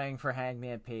he's praying for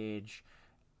Hangman Page,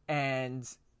 and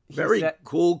very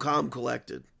cool, calm,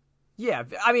 collected. Yeah,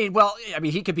 I mean,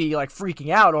 he could be freaking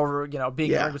out over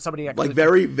being with somebody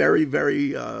very, very,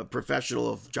 very professional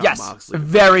of John Moxley.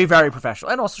 Very, very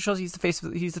professional, and also shows he's the face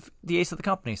of he's the ace of the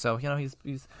company. So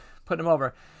he's putting him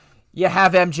over. You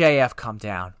have MJF come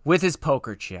down with his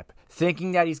poker chip,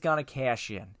 thinking that he's gonna cash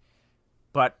in,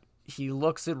 but he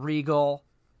looks at Regal.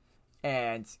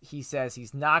 And he says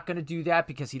he's not going to do that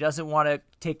because he doesn't want to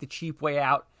take the cheap way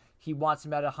out. He wants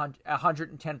him at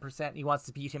 110%. He wants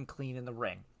to beat him clean in the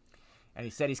ring. And he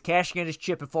said he's cashing in his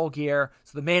chip at Full Gear.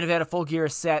 So the main event of Full Gear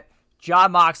is set.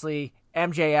 John Moxley,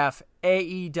 MJF,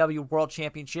 AEW World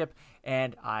Championship.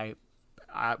 And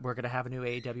we're going to have a new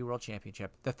AEW World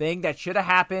Championship. The thing that should have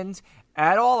happened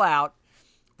at All Out,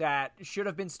 that should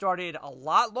have been started a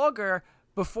lot longer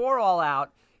before All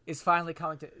Out, is finally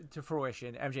coming to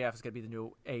fruition. MJF is going to be the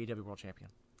new AEW World Champion.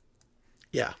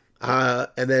 Yeah.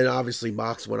 And then obviously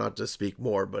Mox went on to speak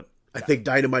more, but I think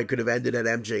Dynamite could have ended at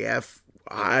MJF.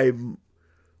 I'm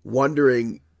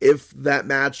wondering if that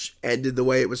match ended the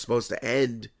way it was supposed to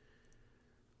end,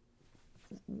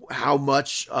 how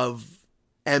much of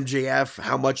MJF,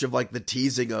 how much of like the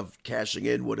teasing of cashing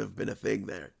in would have been a thing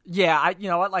there. Yeah, you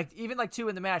know what? Like even like 2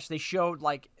 in the match, they showed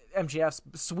like MJF's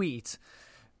suite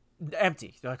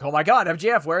empty. They're like, oh my god,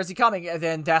 MJF, where is he coming? And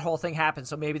then that whole thing happened.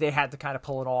 So maybe they had to kind of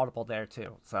pull an audible there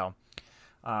too. So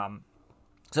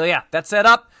yeah, that's set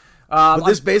up. But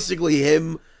this basically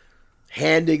him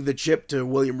handing the chip to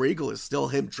William Regal is still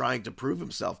him trying to prove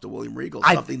himself to William Regal.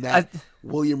 Something that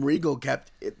William Regal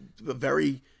kept a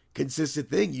very consistent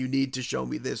thing. You need to show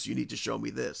me this. You need to show me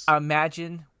this.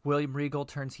 Imagine William Regal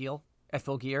turns heel at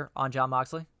Full Gear on Jon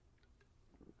Moxley.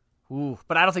 Ooh,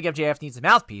 but I don't think MJF needs a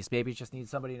mouthpiece. Maybe he just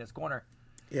needs somebody in his corner.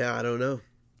 Yeah, I don't know.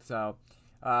 So,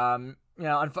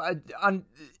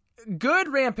 good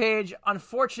Rampage.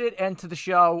 Unfortunate end to the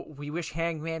show. We wish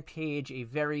Hangman Page a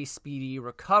very speedy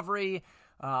recovery,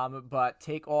 but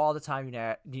take all the time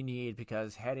you need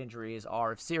because head injuries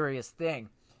are a serious thing.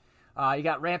 You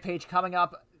got Rampage coming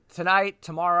up tonight,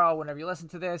 tomorrow, whenever you listen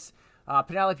to this.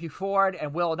 Penelope Ford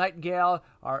and Willow Nightingale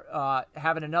are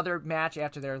having another match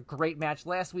after their great match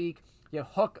last week. You have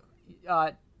Hook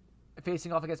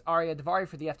facing off against Arya Daivari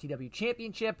for the FTW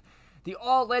Championship. The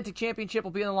All-Atlantic Championship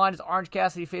will be on the line as Orange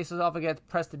Cassidy faces off against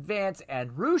Preston Vance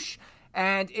and Roosh.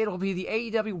 And it'll be the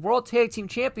AEW World Tag Team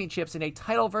Championships in a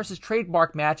title versus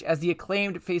trademark match as the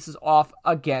Acclaimed faces off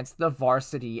against the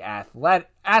Varsity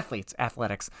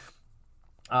Athletics.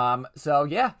 So,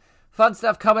 yeah, fun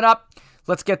stuff coming up.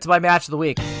 Let's get to my match of the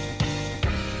week.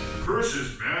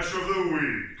 Chris's match of the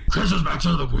week. Chris's match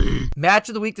of the week. Match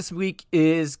of the week this week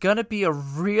is going to be a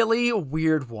really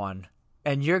weird one.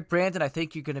 And you're, Brandon, I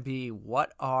think you're going to be,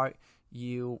 what are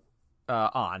you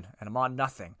on? And I'm on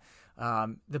nothing.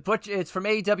 The Butcher, it's from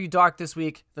AEW Dark this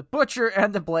week. The Butcher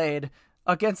and the Blade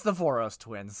against the Voros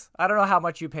twins. I don't know how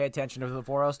much you pay attention to the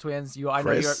Voros twins. I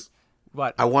know you're...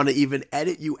 What? I want to even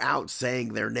edit you out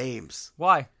saying their names.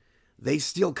 Why? They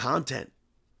steal content.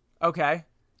 Okay.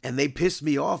 And they piss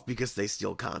me off because they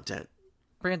steal content.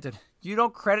 Brandon, you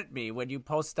don't credit me when you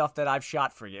post stuff that I've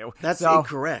shot for you. That's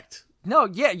incorrect. No,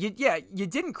 you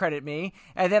didn't credit me,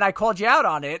 and then I called you out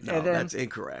on it. No, and then, that's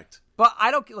incorrect. But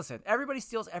I don't listen. Everybody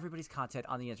steals everybody's content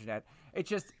on the internet. It's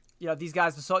just these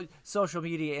guys are social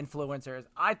media influencers.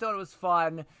 I thought it was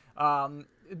fun.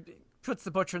 It puts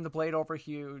the Butcher and the Blade over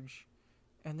huge,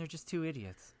 and they're just two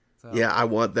idiots. So. Yeah, I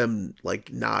want them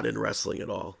not in wrestling at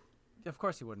all. Of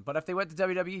course you wouldn't. But if they went to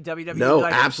WWE, no,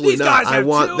 like, absolutely not. I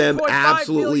want them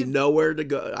absolutely million. Nowhere to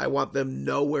go. I want them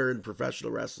nowhere in professional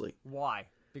wrestling. Why?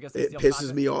 Because it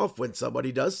pisses me off when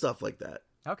somebody does stuff like that.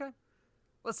 Okay,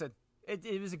 listen,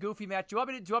 it was a goofy match. Do you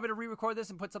want me to re-record this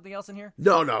and put something else in here?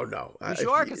 No. You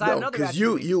sure? Because I have another match.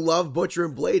 Because you love Butcher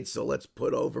and Blade, so let's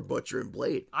put over Butcher and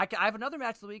Blade. I have another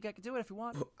match of the week. I can do it if you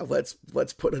want.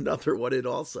 Let's put another one in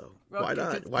also. Okay, why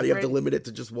not? Why do you have to limit it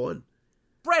to just one?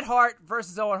 Bret Hart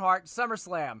versus Owen Hart,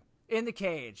 SummerSlam in the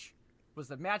cage was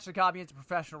the match that got me into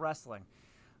professional wrestling,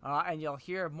 and you'll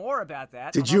hear more about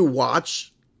that. Did you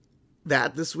watch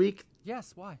that this week?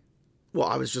 Yes. Why? Well,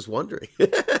 I was just wondering.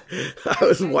 I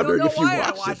was wondering if you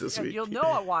watched it this week. You'll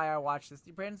know why I watched this.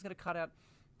 Brandon's gonna cut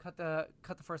the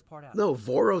first part out. No,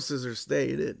 Voroses are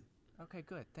staying in. Okay,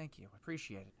 good. Thank you.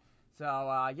 Appreciate it.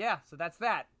 So so that's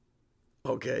that.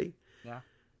 Okay. Yeah.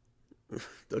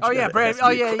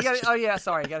 Brandon.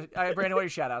 Sorry. Brandon, what are your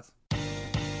shout outs?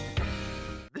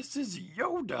 This is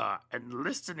Yoda, and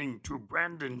listening to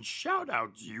Brandon's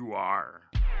shoutouts you are.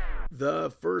 The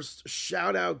first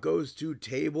shout out goes to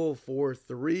Table for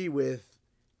 3 with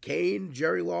Kane,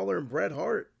 Jerry Lawler, and Bret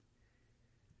Hart.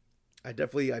 I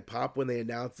pop when they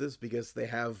announce this because they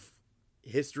have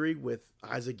history with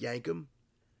Isaac Yankem.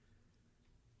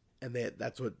 And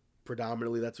that's what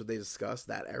they discuss,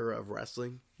 that era of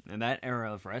wrestling. And that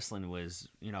era of wrestling was,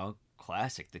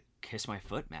 classic, the Kiss My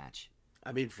Foot match.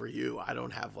 I mean, for you, I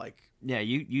don't have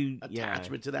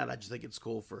attachment to that. I just think it's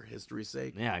cool for history's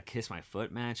sake. Yeah, Kiss My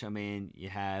Foot match. I mean,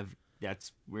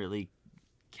 that's really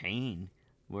Kane,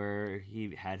 where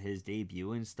he had his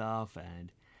debut and stuff,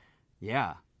 and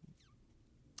yeah.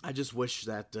 I just wish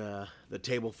that the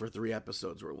Table for 3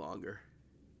 episodes were longer.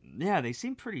 Yeah, they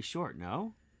seem pretty short,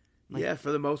 no? Yeah,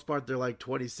 for the most part, they're like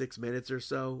 26 minutes or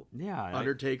so. Yeah.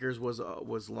 Undertaker's was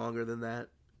longer than that.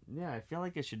 Yeah, I feel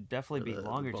like it should definitely be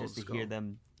longer just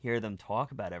to hear them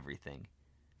talk about everything.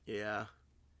 Yeah.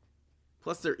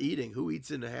 Plus, they're eating. Who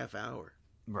eats in a half hour?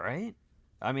 Right?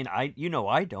 I mean, I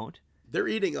don't. They're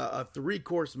eating a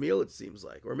 3-course meal, it seems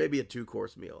like, or maybe a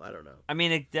 2-course meal. I don't know. I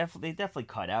mean, they definitely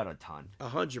cut out a ton.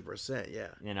 100%, yeah.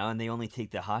 And they only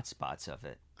take the hot spots of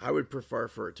it. I would prefer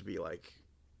for it to be like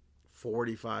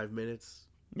 45 minutes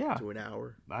to an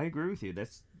hour. I agree with you.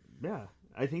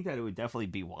 I think that it would definitely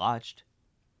be watched.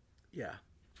 Yeah.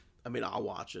 I mean, I'll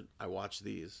watch it. I watch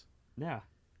these. Yeah.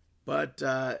 But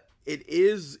it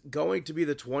is going to be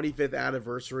the 25th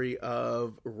anniversary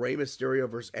of Rey Mysterio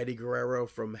versus Eddie Guerrero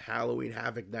from Halloween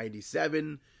Havoc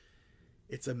 97.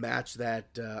 It's a match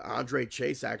that Andre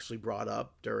Chase actually brought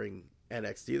up during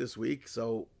NXT this week.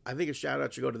 So I think a shout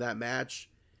out should go to that match.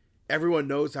 Everyone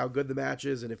knows how good the match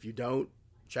is, and if you don't,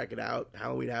 check it out.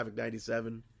 Halloween Havoc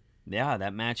 97. Yeah,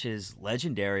 that match is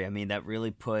legendary. I mean, that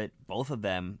really put both of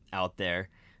them out there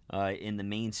in the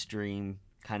mainstream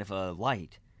kind of a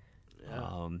light.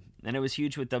 Yeah. And it was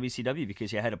huge with WCW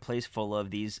because you had a place full of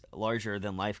these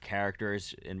larger-than-life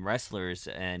characters and wrestlers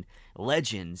and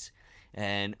legends,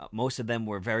 and most of them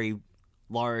were very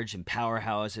large and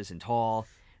powerhouses and tall,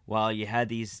 while you had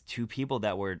these two people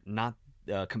that were not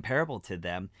comparable to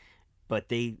them, but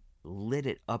they lit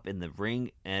it up in the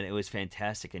ring, and it was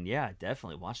fantastic. And yeah,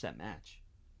 definitely watch that match.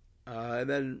 And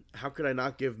then how could I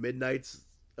not give Midnight's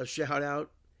a shout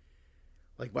out?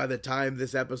 Like, by the time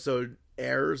this episode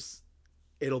airs,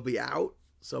 it'll be out.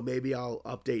 So maybe I'll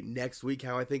update next week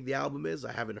how I think the album is.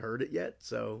 I haven't heard it yet,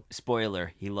 so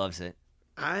Spoiler, he loves it.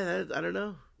 I don't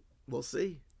know. We'll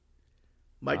see.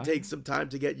 Might take some time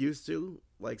to get used to,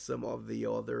 like some of the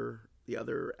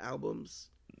other albums.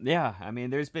 Yeah, I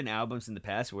mean, there's been albums in the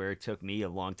past where it took me a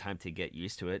long time to get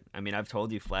used to it. I mean, I've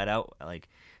told you flat out, like,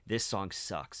 this song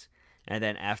sucks. And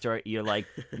then after, you're like,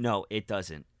 no, it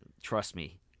doesn't. Trust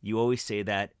me. You always say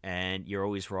that, and you're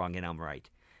always wrong, and I'm right.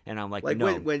 And I'm like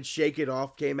no. When Shake It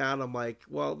Off came out, I'm like,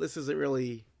 well, this isn't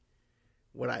really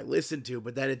what I listened to.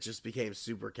 But then it just became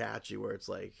super catchy, where it's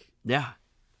like, yeah,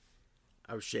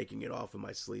 I was shaking it off in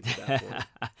my sleep at that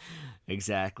point.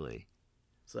 Exactly.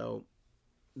 So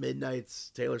Midnight's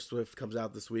Taylor Swift comes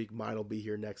out this week. Mine will be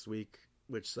here next week,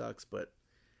 which sucks, but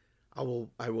I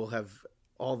will have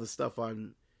all the stuff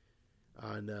on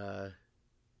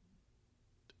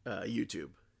YouTube.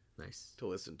 Nice. To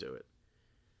listen to it.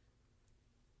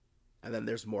 And then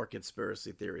there's more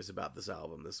conspiracy theories about this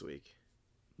album this week.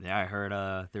 Yeah, I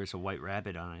heard there's a white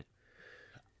rabbit on it.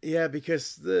 Yeah,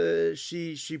 because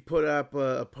she put up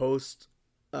a post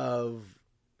of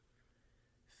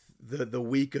the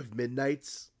week of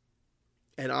Midnights,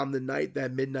 and on the night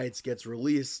that Midnights gets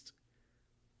released,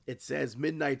 it says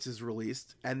Midnights is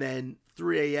released, and then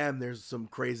 3 a.m. there's some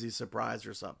crazy surprise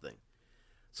or something.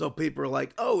 So people are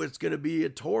like, oh, it's going to be a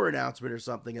tour announcement or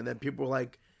something. And then people are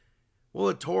like, well,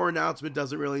 a tour announcement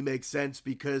doesn't really make sense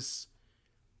because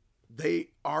they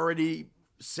already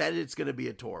said it's going to be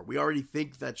a tour. We already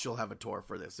think that she'll have a tour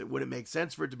for this. It wouldn't make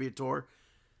sense for it to be a tour.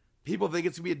 People think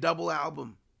it's going to be a double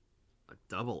album. A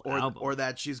double album? Or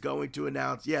that she's going to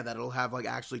announce, that it'll have like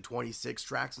actually 26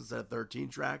 tracks instead of 13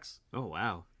 tracks. Oh,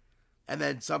 wow. And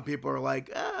then some people are like,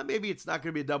 maybe it's not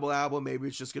going to be a double album. Maybe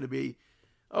it's just going to be,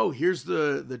 oh, here's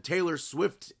the Taylor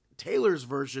Swift, Taylor's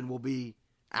version will be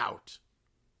out.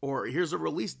 Or here's a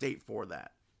release date for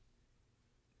that.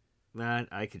 That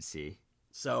I could see.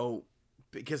 So,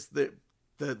 because the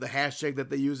hashtag that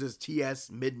they use is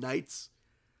TS Midnights.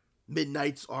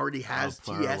 Midnights already has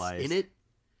TS in it.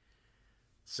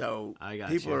 So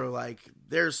people are like,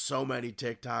 there's so many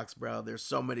TikToks, bro. There's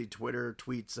so many Twitter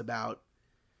tweets about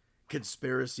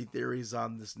conspiracy theories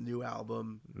on this new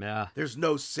album. Yeah. There's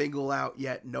no single out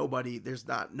yet. Nobody's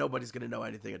going to know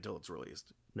anything until it's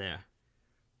released. Yeah.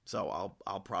 So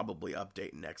I'll probably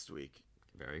update next week.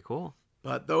 Very cool.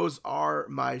 But those are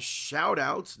my shout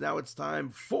outs. Now it's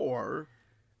time for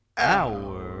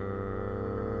Mark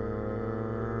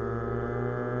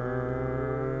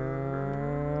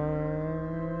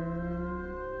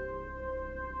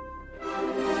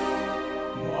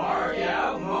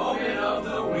Out Moment of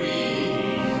the Week.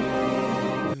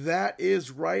 That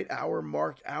is right, our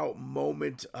Mark Out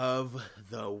Moment of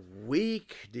the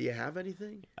Week. Do you have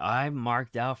anything? I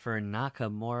marked out for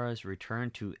Nakamura's return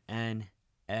to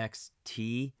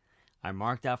NXT. I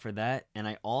marked out for that, and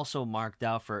I also marked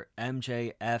out for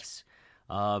MJF's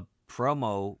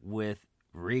promo with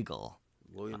Regal.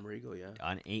 William Regal, yeah.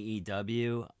 On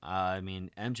AEW. I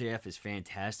mean, MJF is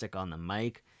fantastic on the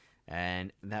mic,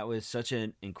 and that was such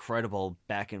an incredible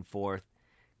back and forth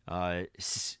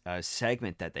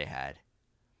segment that they had.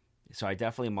 So I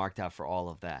definitely marked out for all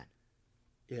of that.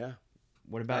 Yeah.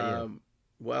 What about you?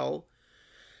 Well,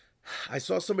 I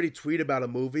saw somebody tweet about a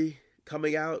movie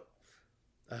coming out,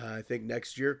 I think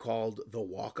next year, called The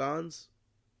Walk-Ons,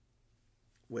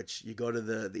 which you go to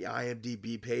the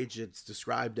IMDb page, it's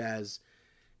described as,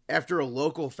 after a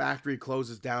local factory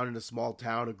closes down in a small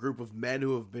town, a group of men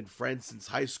who have been friends since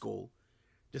high school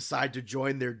decide to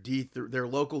join their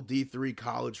local D3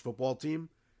 college football team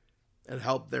and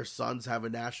help their sons have a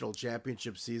national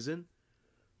championship season.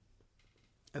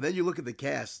 And then you look at the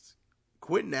cast.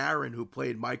 Quentin Aaron, who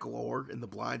played Michael Orr in The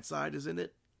Blind Side, is in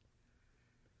it.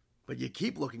 But you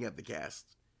keep looking at the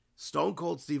cast. Stone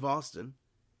Cold Steve Austin,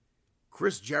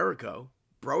 Chris Jericho,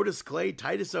 Brodus Clay,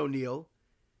 Titus O'Neil,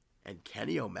 and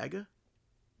Kenny Omega.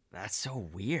 That's so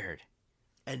weird.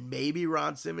 And maybe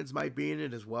Ron Simmons might be in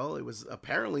it as well. It was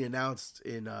apparently announced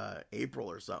in April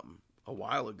or something a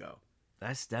while ago.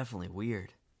 That's definitely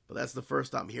weird. But that's the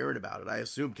first I'm hearing about it. I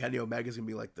assume Kenny Omega's going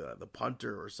to be like the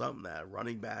punter or something, that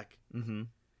running back. Mm-hmm.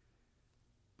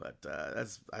 But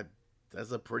that's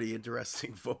a pretty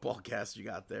interesting football cast you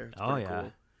got there. It's Oh, pretty yeah.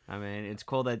 cool. I mean, it's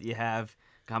cool that you have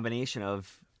a combination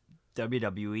of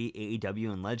WWE,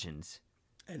 AEW, and Legends.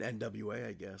 And NWA,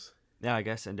 I guess. Yeah, I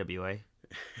guess NWA.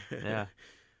 Yeah.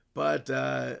 But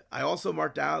I also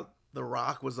marked out The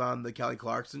Rock was on the Kelly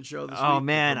Clarkson show this week. Oh,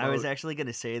 man, I was actually going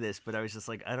to say this, but I was just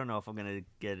like, I don't know if I'm going to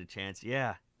get a chance.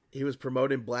 Yeah. He was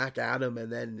promoting Black Adam,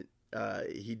 and then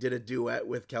he did a duet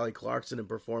with Kelly Clarkson and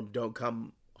performed Don't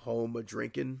Come Home a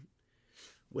Drinkin'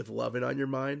 with Lovin' on Your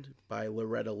Mind by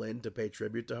Loretta Lynn to pay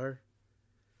tribute to her.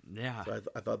 Yeah. So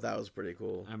I thought that was pretty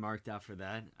cool. I marked out for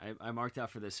that. I marked out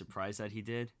for the surprise that he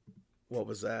did. What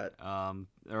was that?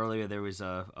 Earlier there was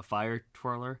a fire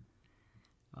twirler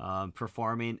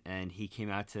performing, and he came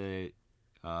out to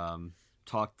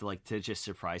talk to just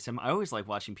surprise him. I always like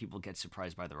watching people get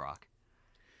surprised by The Rock.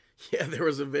 Yeah, there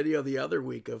was a video the other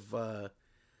week of a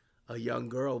young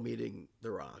girl meeting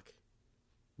The Rock.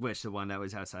 Which, the one that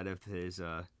was outside of his...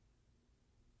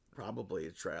 Probably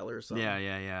a trailer or something.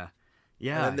 Yeah.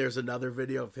 And then there's another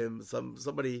video of him,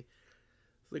 somebody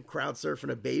like crowd surfing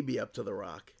a baby up to The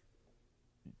Rock.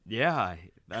 Yeah.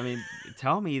 I mean,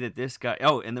 tell me that this guy...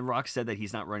 Oh, and The Rock said that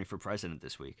he's not running for president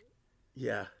this week.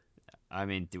 Yeah. I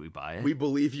mean, do we buy it? We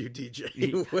believe you,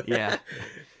 DJ. Yeah.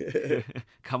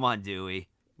 Come on, Dewey.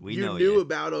 We know you. You knew you.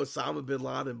 about Osama bin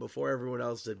Laden before everyone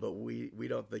else did, but we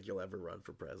don't think you'll ever run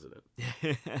for president.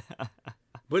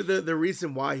 But the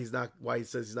reason why he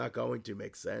says he's not going to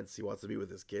makes sense. He wants to be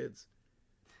with his kids.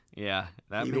 Yeah,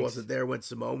 He wasn't there when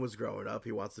Simone was growing up.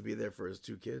 He wants to be there for his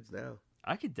two kids now.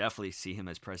 I could definitely see him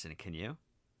as president. Can you?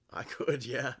 I could,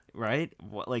 yeah. Right?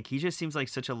 Like, he just seems like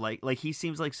such a he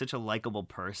seems like such a likable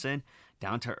person,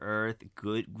 down to earth,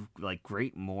 good, like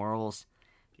great morals,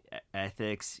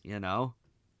 ethics. You know,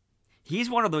 he's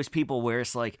one of those people where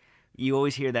it's like you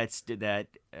always hear that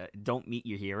don't meet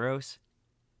your heroes.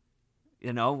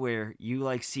 You know, where you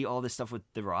like see all this stuff with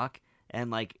The Rock,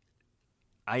 and like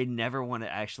I never want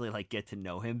to actually like get to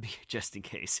know him just in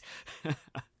case.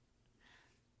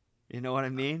 You know what I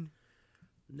mean?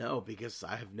 No, because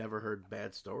I have never heard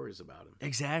bad stories about him.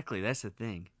 Exactly, that's the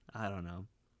thing. I don't know.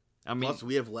 I mean, plus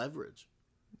we have leverage.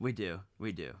 We do.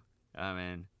 I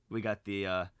mean, we got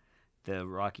the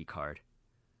Rocky card.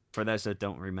 For those that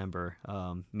don't remember,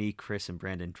 me, Chris, and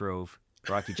Brandon drove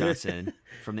Rocky Johnson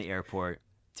from the airport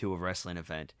to a wrestling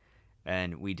event,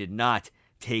 and we did not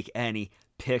take any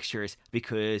pictures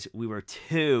because we were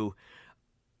too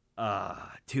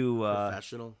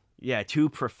Professional. Yeah, too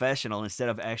professional instead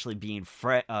of actually being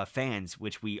fans,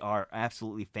 which we are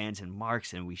absolutely fans and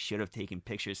marks, and we should have taken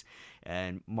pictures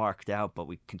and marked out, but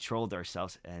we controlled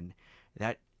ourselves, and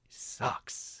that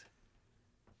sucks.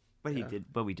 But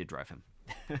we did drive him.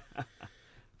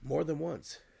 More than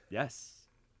once. Yes.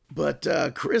 But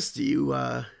Chris, do you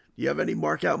have any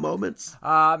mark out moments?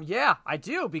 Yeah, I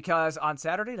do, because on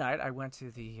Saturday night I went to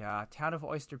the Town of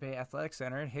Oyster Bay Athletic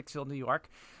Center in Hicksville, New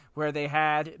York, where they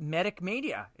had Medic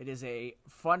Mania. It is a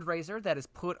fundraiser that is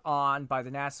put on by the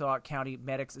Nassau County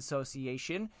Medics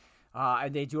Association,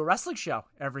 and they do a wrestling show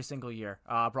every single year,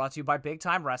 brought to you by Big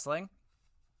Time Wrestling,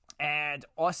 and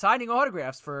signing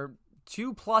autographs for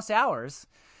 2+ hours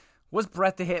was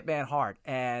Bret the Hitman Hart,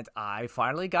 and I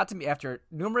finally got to meet, after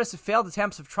numerous failed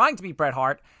attempts of trying to meet Bret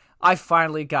Hart, I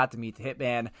finally got to meet the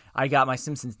Hitman. I got my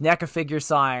Simpsons NECA figure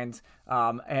signed,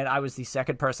 and I was the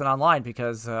second person online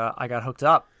because I got hooked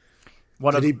up.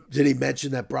 Did he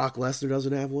mention that Brock Lesnar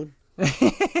doesn't have one?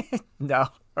 No.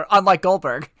 Or unlike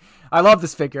Goldberg. I love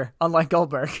this figure. Unlike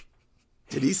Goldberg.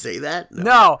 Did he say that?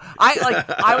 No.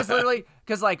 I was literally,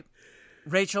 because like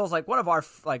Rachel's like one of our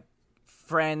like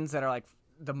friends that are like,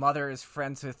 the mother is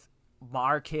friends with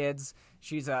our kids.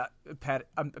 She's a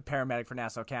paramedic for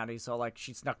Nassau County, so like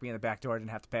she snuck me in the back door. I didn't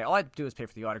have to pay. All I had to do was pay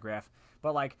for the autograph.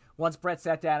 But like once Bret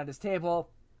sat down at his table,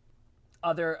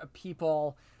 other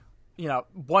people, you know,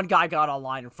 one guy got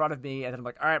online in front of me, and then I'm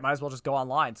like, all right, might as well just go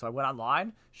online. So I went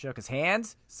online, shook his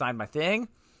hand, signed my thing,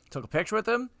 took a picture with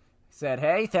him, said,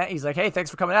 hey, he's like, hey, thanks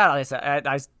for coming out. I said,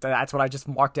 that's what I just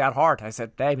marked out hard. I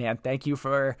said, hey, man, thank you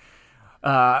for, you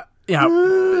know,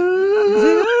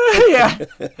 yeah,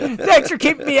 thanks for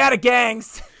keeping me out of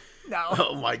gangs. No.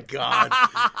 Oh my God.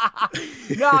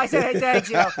 No, I said, hey, thank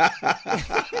you.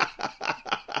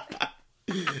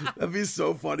 That'd be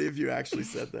so funny if you actually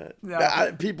said that.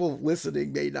 No. People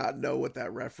listening may not know what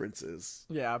that reference is.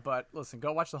 Yeah, but listen,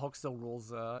 go watch the Hulk Still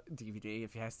Rules DVD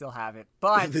if you still have it.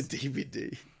 But The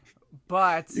DVD.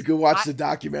 But You can watch the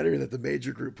documentary that the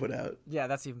Major Group put out. Yeah,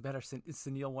 that's even better. It's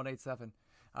Sunil 187.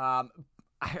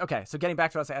 Okay, so getting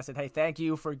back to us, I said, hey, thank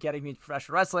you for getting me into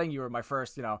professional wrestling. You were my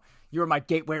first, you were my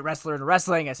gateway wrestler into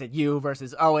wrestling. I said, you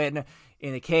versus Owen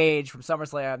in a cage from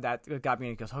SummerSlam. That got me,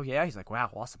 and he goes, oh, yeah? He's like, wow,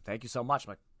 awesome. Thank you so much.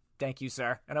 I'm like, thank you,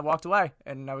 sir. And I walked away,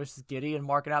 and I was just giddy and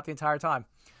marking out the entire time.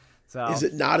 So Is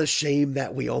it not a shame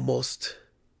that we almost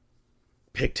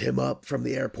picked him up from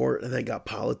the airport and then got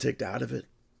politicked out of it?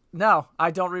 No,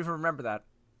 I don't even remember that.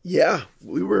 Yeah,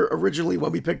 we were originally,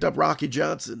 when we picked up Rocky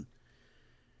Johnson,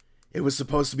 it was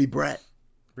supposed to be Brett.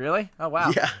 Really? Oh,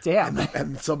 wow. Yeah. Damn.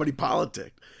 And somebody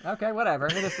politicked. Okay, whatever.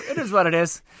 It is what it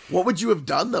is. What would you have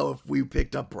done, though, if we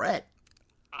picked up Brett?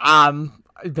 I've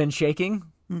been shaking.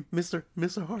 Mr.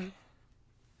 Hart.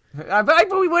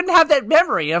 But we wouldn't have that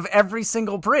memory of every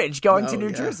single bridge going to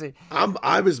New Jersey.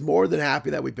 I was more than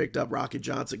happy that we picked up Rocky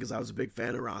Johnson because I was a big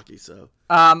fan of Rocky. So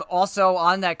also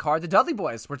on that card, the Dudley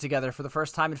Boys were together for the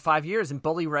first time in 5 years, and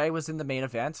Bully Ray was in the main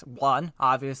event, won,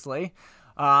 obviously.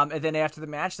 And then after the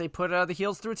match, they put the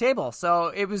heels through a table. So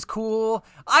it was cool.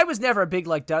 I was never a big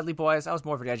Dudley Boys. I was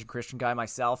more of an Edge and Christian guy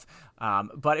myself.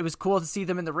 But it was cool to see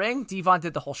them in the ring. Devon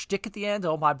did the whole shtick at the end.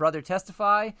 Oh, my brother,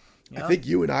 testify. I think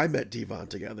you and I met Devon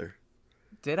together.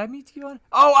 Did I meet Devon?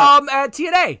 Oh, at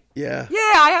TNA. Yeah. Yeah,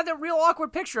 I had that real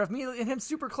awkward picture of me and him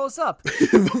super close up.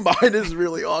 Mine is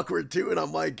really awkward too, and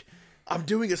I'm like, I'm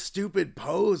doing a stupid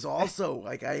pose also.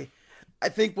 Like I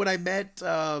think when I met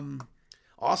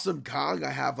Awesome Kong, I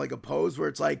have like a pose where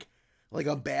it's like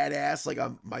I'm badass, like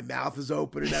my mouth is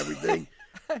open and everything,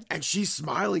 and she's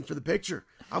smiling for the picture.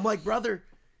 I'm like, brother,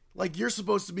 like you're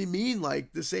supposed to be mean,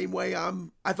 like the same way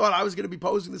I thought I was gonna be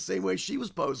posing the same way she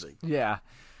was posing. Yeah.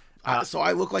 So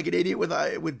I look like an idiot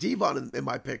with Devon in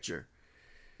my picture.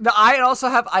 No, I also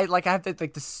have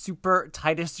the super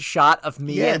tightest shot of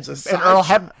me and it's a Earl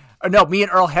shot. Me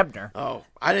and Earl Hebner. Oh,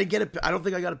 I didn't get it. I don't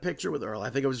think I got a picture with Earl.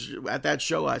 I think it was at that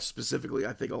show. I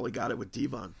only got it with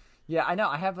Devon. Yeah, I know.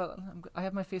 I have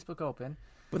my Facebook open.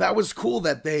 But that was cool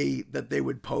that they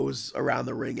would pose around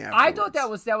the ring afterwards. I thought that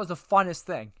was the funnest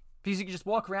thing because you could just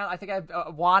walk around. I think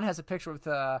Juan has a picture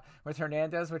with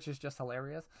Hernandez, which is just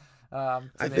hilarious.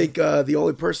 I think the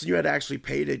only person you had actually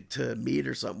paid to meet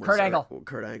or something was Kurt Angle.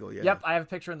 Kurt Angle, yeah. Yep, I have a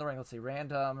picture in the ring. Let's see,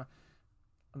 random.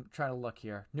 I'm trying to look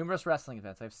here. Numerous wrestling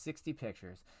events. I have 60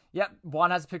 pictures. Yep,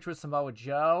 Juan has a picture with Samoa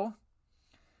Joe.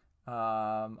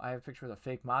 I have a picture with a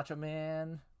fake Macho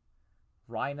Man,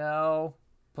 Rhino,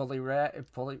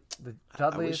 the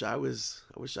Dudleys. I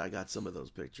wish I got some of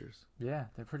those pictures. Yeah,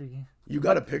 they're pretty. You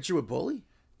got a picture with Bully?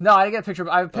 No, I didn't get a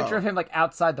picture. I have a picture of him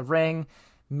outside the ring.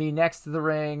 Me next to the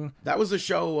ring. That was the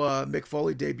show Mick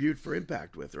Foley debuted for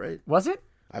Impact with, right? Was it?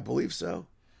 I believe so.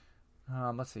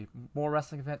 Let's see. More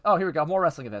wrestling events. Oh, here we go. More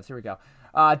wrestling events. Here we go.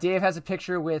 Dave has a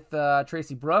picture with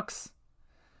Tracy Brooks.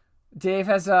 Dave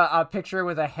has a picture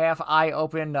with a half eye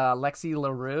open Lexi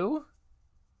LaRue.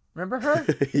 Remember her?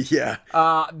 Yeah.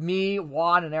 Me,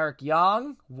 Juan, and Eric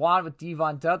Young. Juan with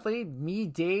Devon Dudley. Me,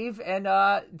 Dave, and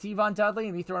Devon Dudley.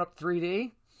 And me throwing up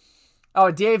 3D.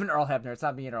 Oh, Dave and Earl Hebner. It's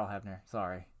not me and Earl Hebner.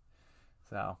 Sorry.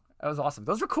 So, that was awesome.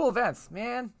 Those were cool events,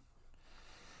 man.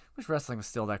 Wish wrestling was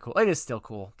still that cool. It is still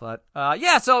cool, but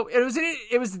yeah. So it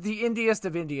was the indiest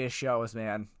of India shows,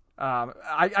 man.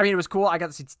 I mean, it was cool. I got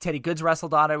to see Teddy Goods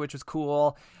wrestled on it, which was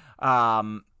cool.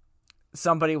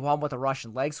 Somebody won with a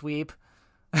Russian leg sweep,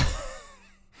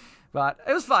 but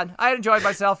it was fun. I enjoyed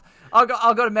myself. I'll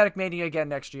go to Medic Mania again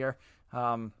next year.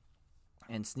 And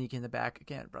sneak in the back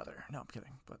again, brother. No, I'm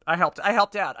kidding. But I helped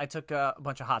out. I took a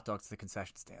bunch of hot dogs to the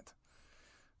concession stand.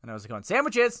 And I was going,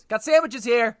 sandwiches! Got sandwiches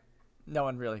here! No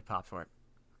one really popped for it.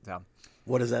 So,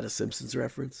 what is that, a Simpsons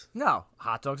reference? No,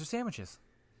 hot dogs or sandwiches.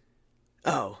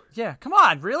 Oh. Yeah, come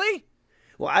on, really?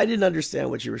 Well, I didn't understand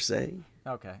what you were saying.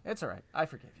 Okay, it's all right. I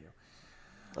forgive you.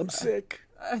 I'm sick.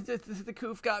 The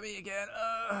coof got me again.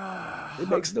 It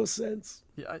makes no sense.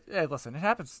 Yeah, listen, it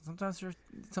happens. Sometimes you're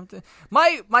something.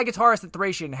 My guitarist at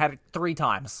Thracian had it 3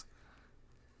 times.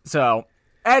 So,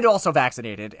 and also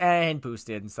vaccinated and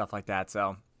boosted and stuff like that.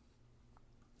 So,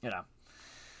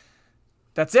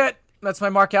 that's it. That's my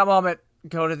mark out moment.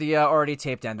 Go to the already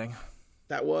taped ending.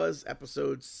 That was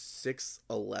episode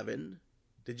 611.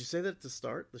 Did you say that at the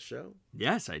start of the show?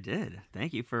 Yes, I did.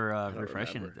 Thank you for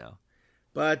refreshing it, though.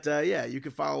 But, yeah, you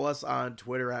can follow us on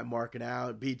Twitter at Markin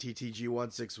Out,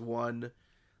 BTTG161,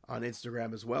 on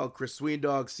Instagram as well. Chris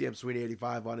Sweendog, CM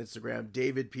Sweeney85 on Instagram.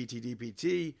 David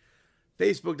PTDPT.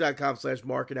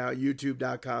 Facebook.com/markingout.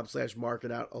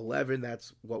 YouTube.com/markingout11.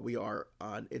 That's what we are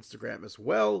on Instagram as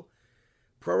well.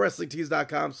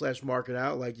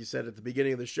 ProWrestlingTees.com/markingout. Like you said at the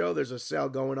beginning of the show, there's a sale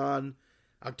going on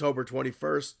October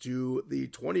 21st to the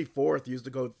 24th. Use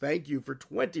the code THANKYOU for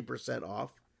 20%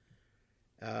 off.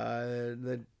 And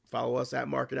then follow us at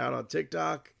Markin Out on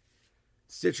TikTok,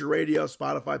 Stitcher Radio,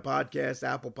 Spotify Podcast,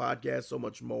 Apple Podcasts, so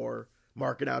much more.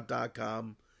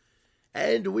 Markinout.com.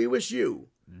 And we wish you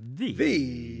the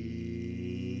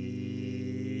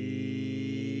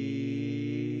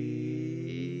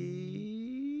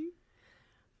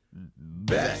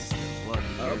best Luck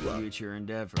in your future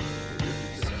endeavors.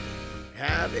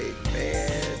 Have a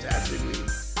fantastic week.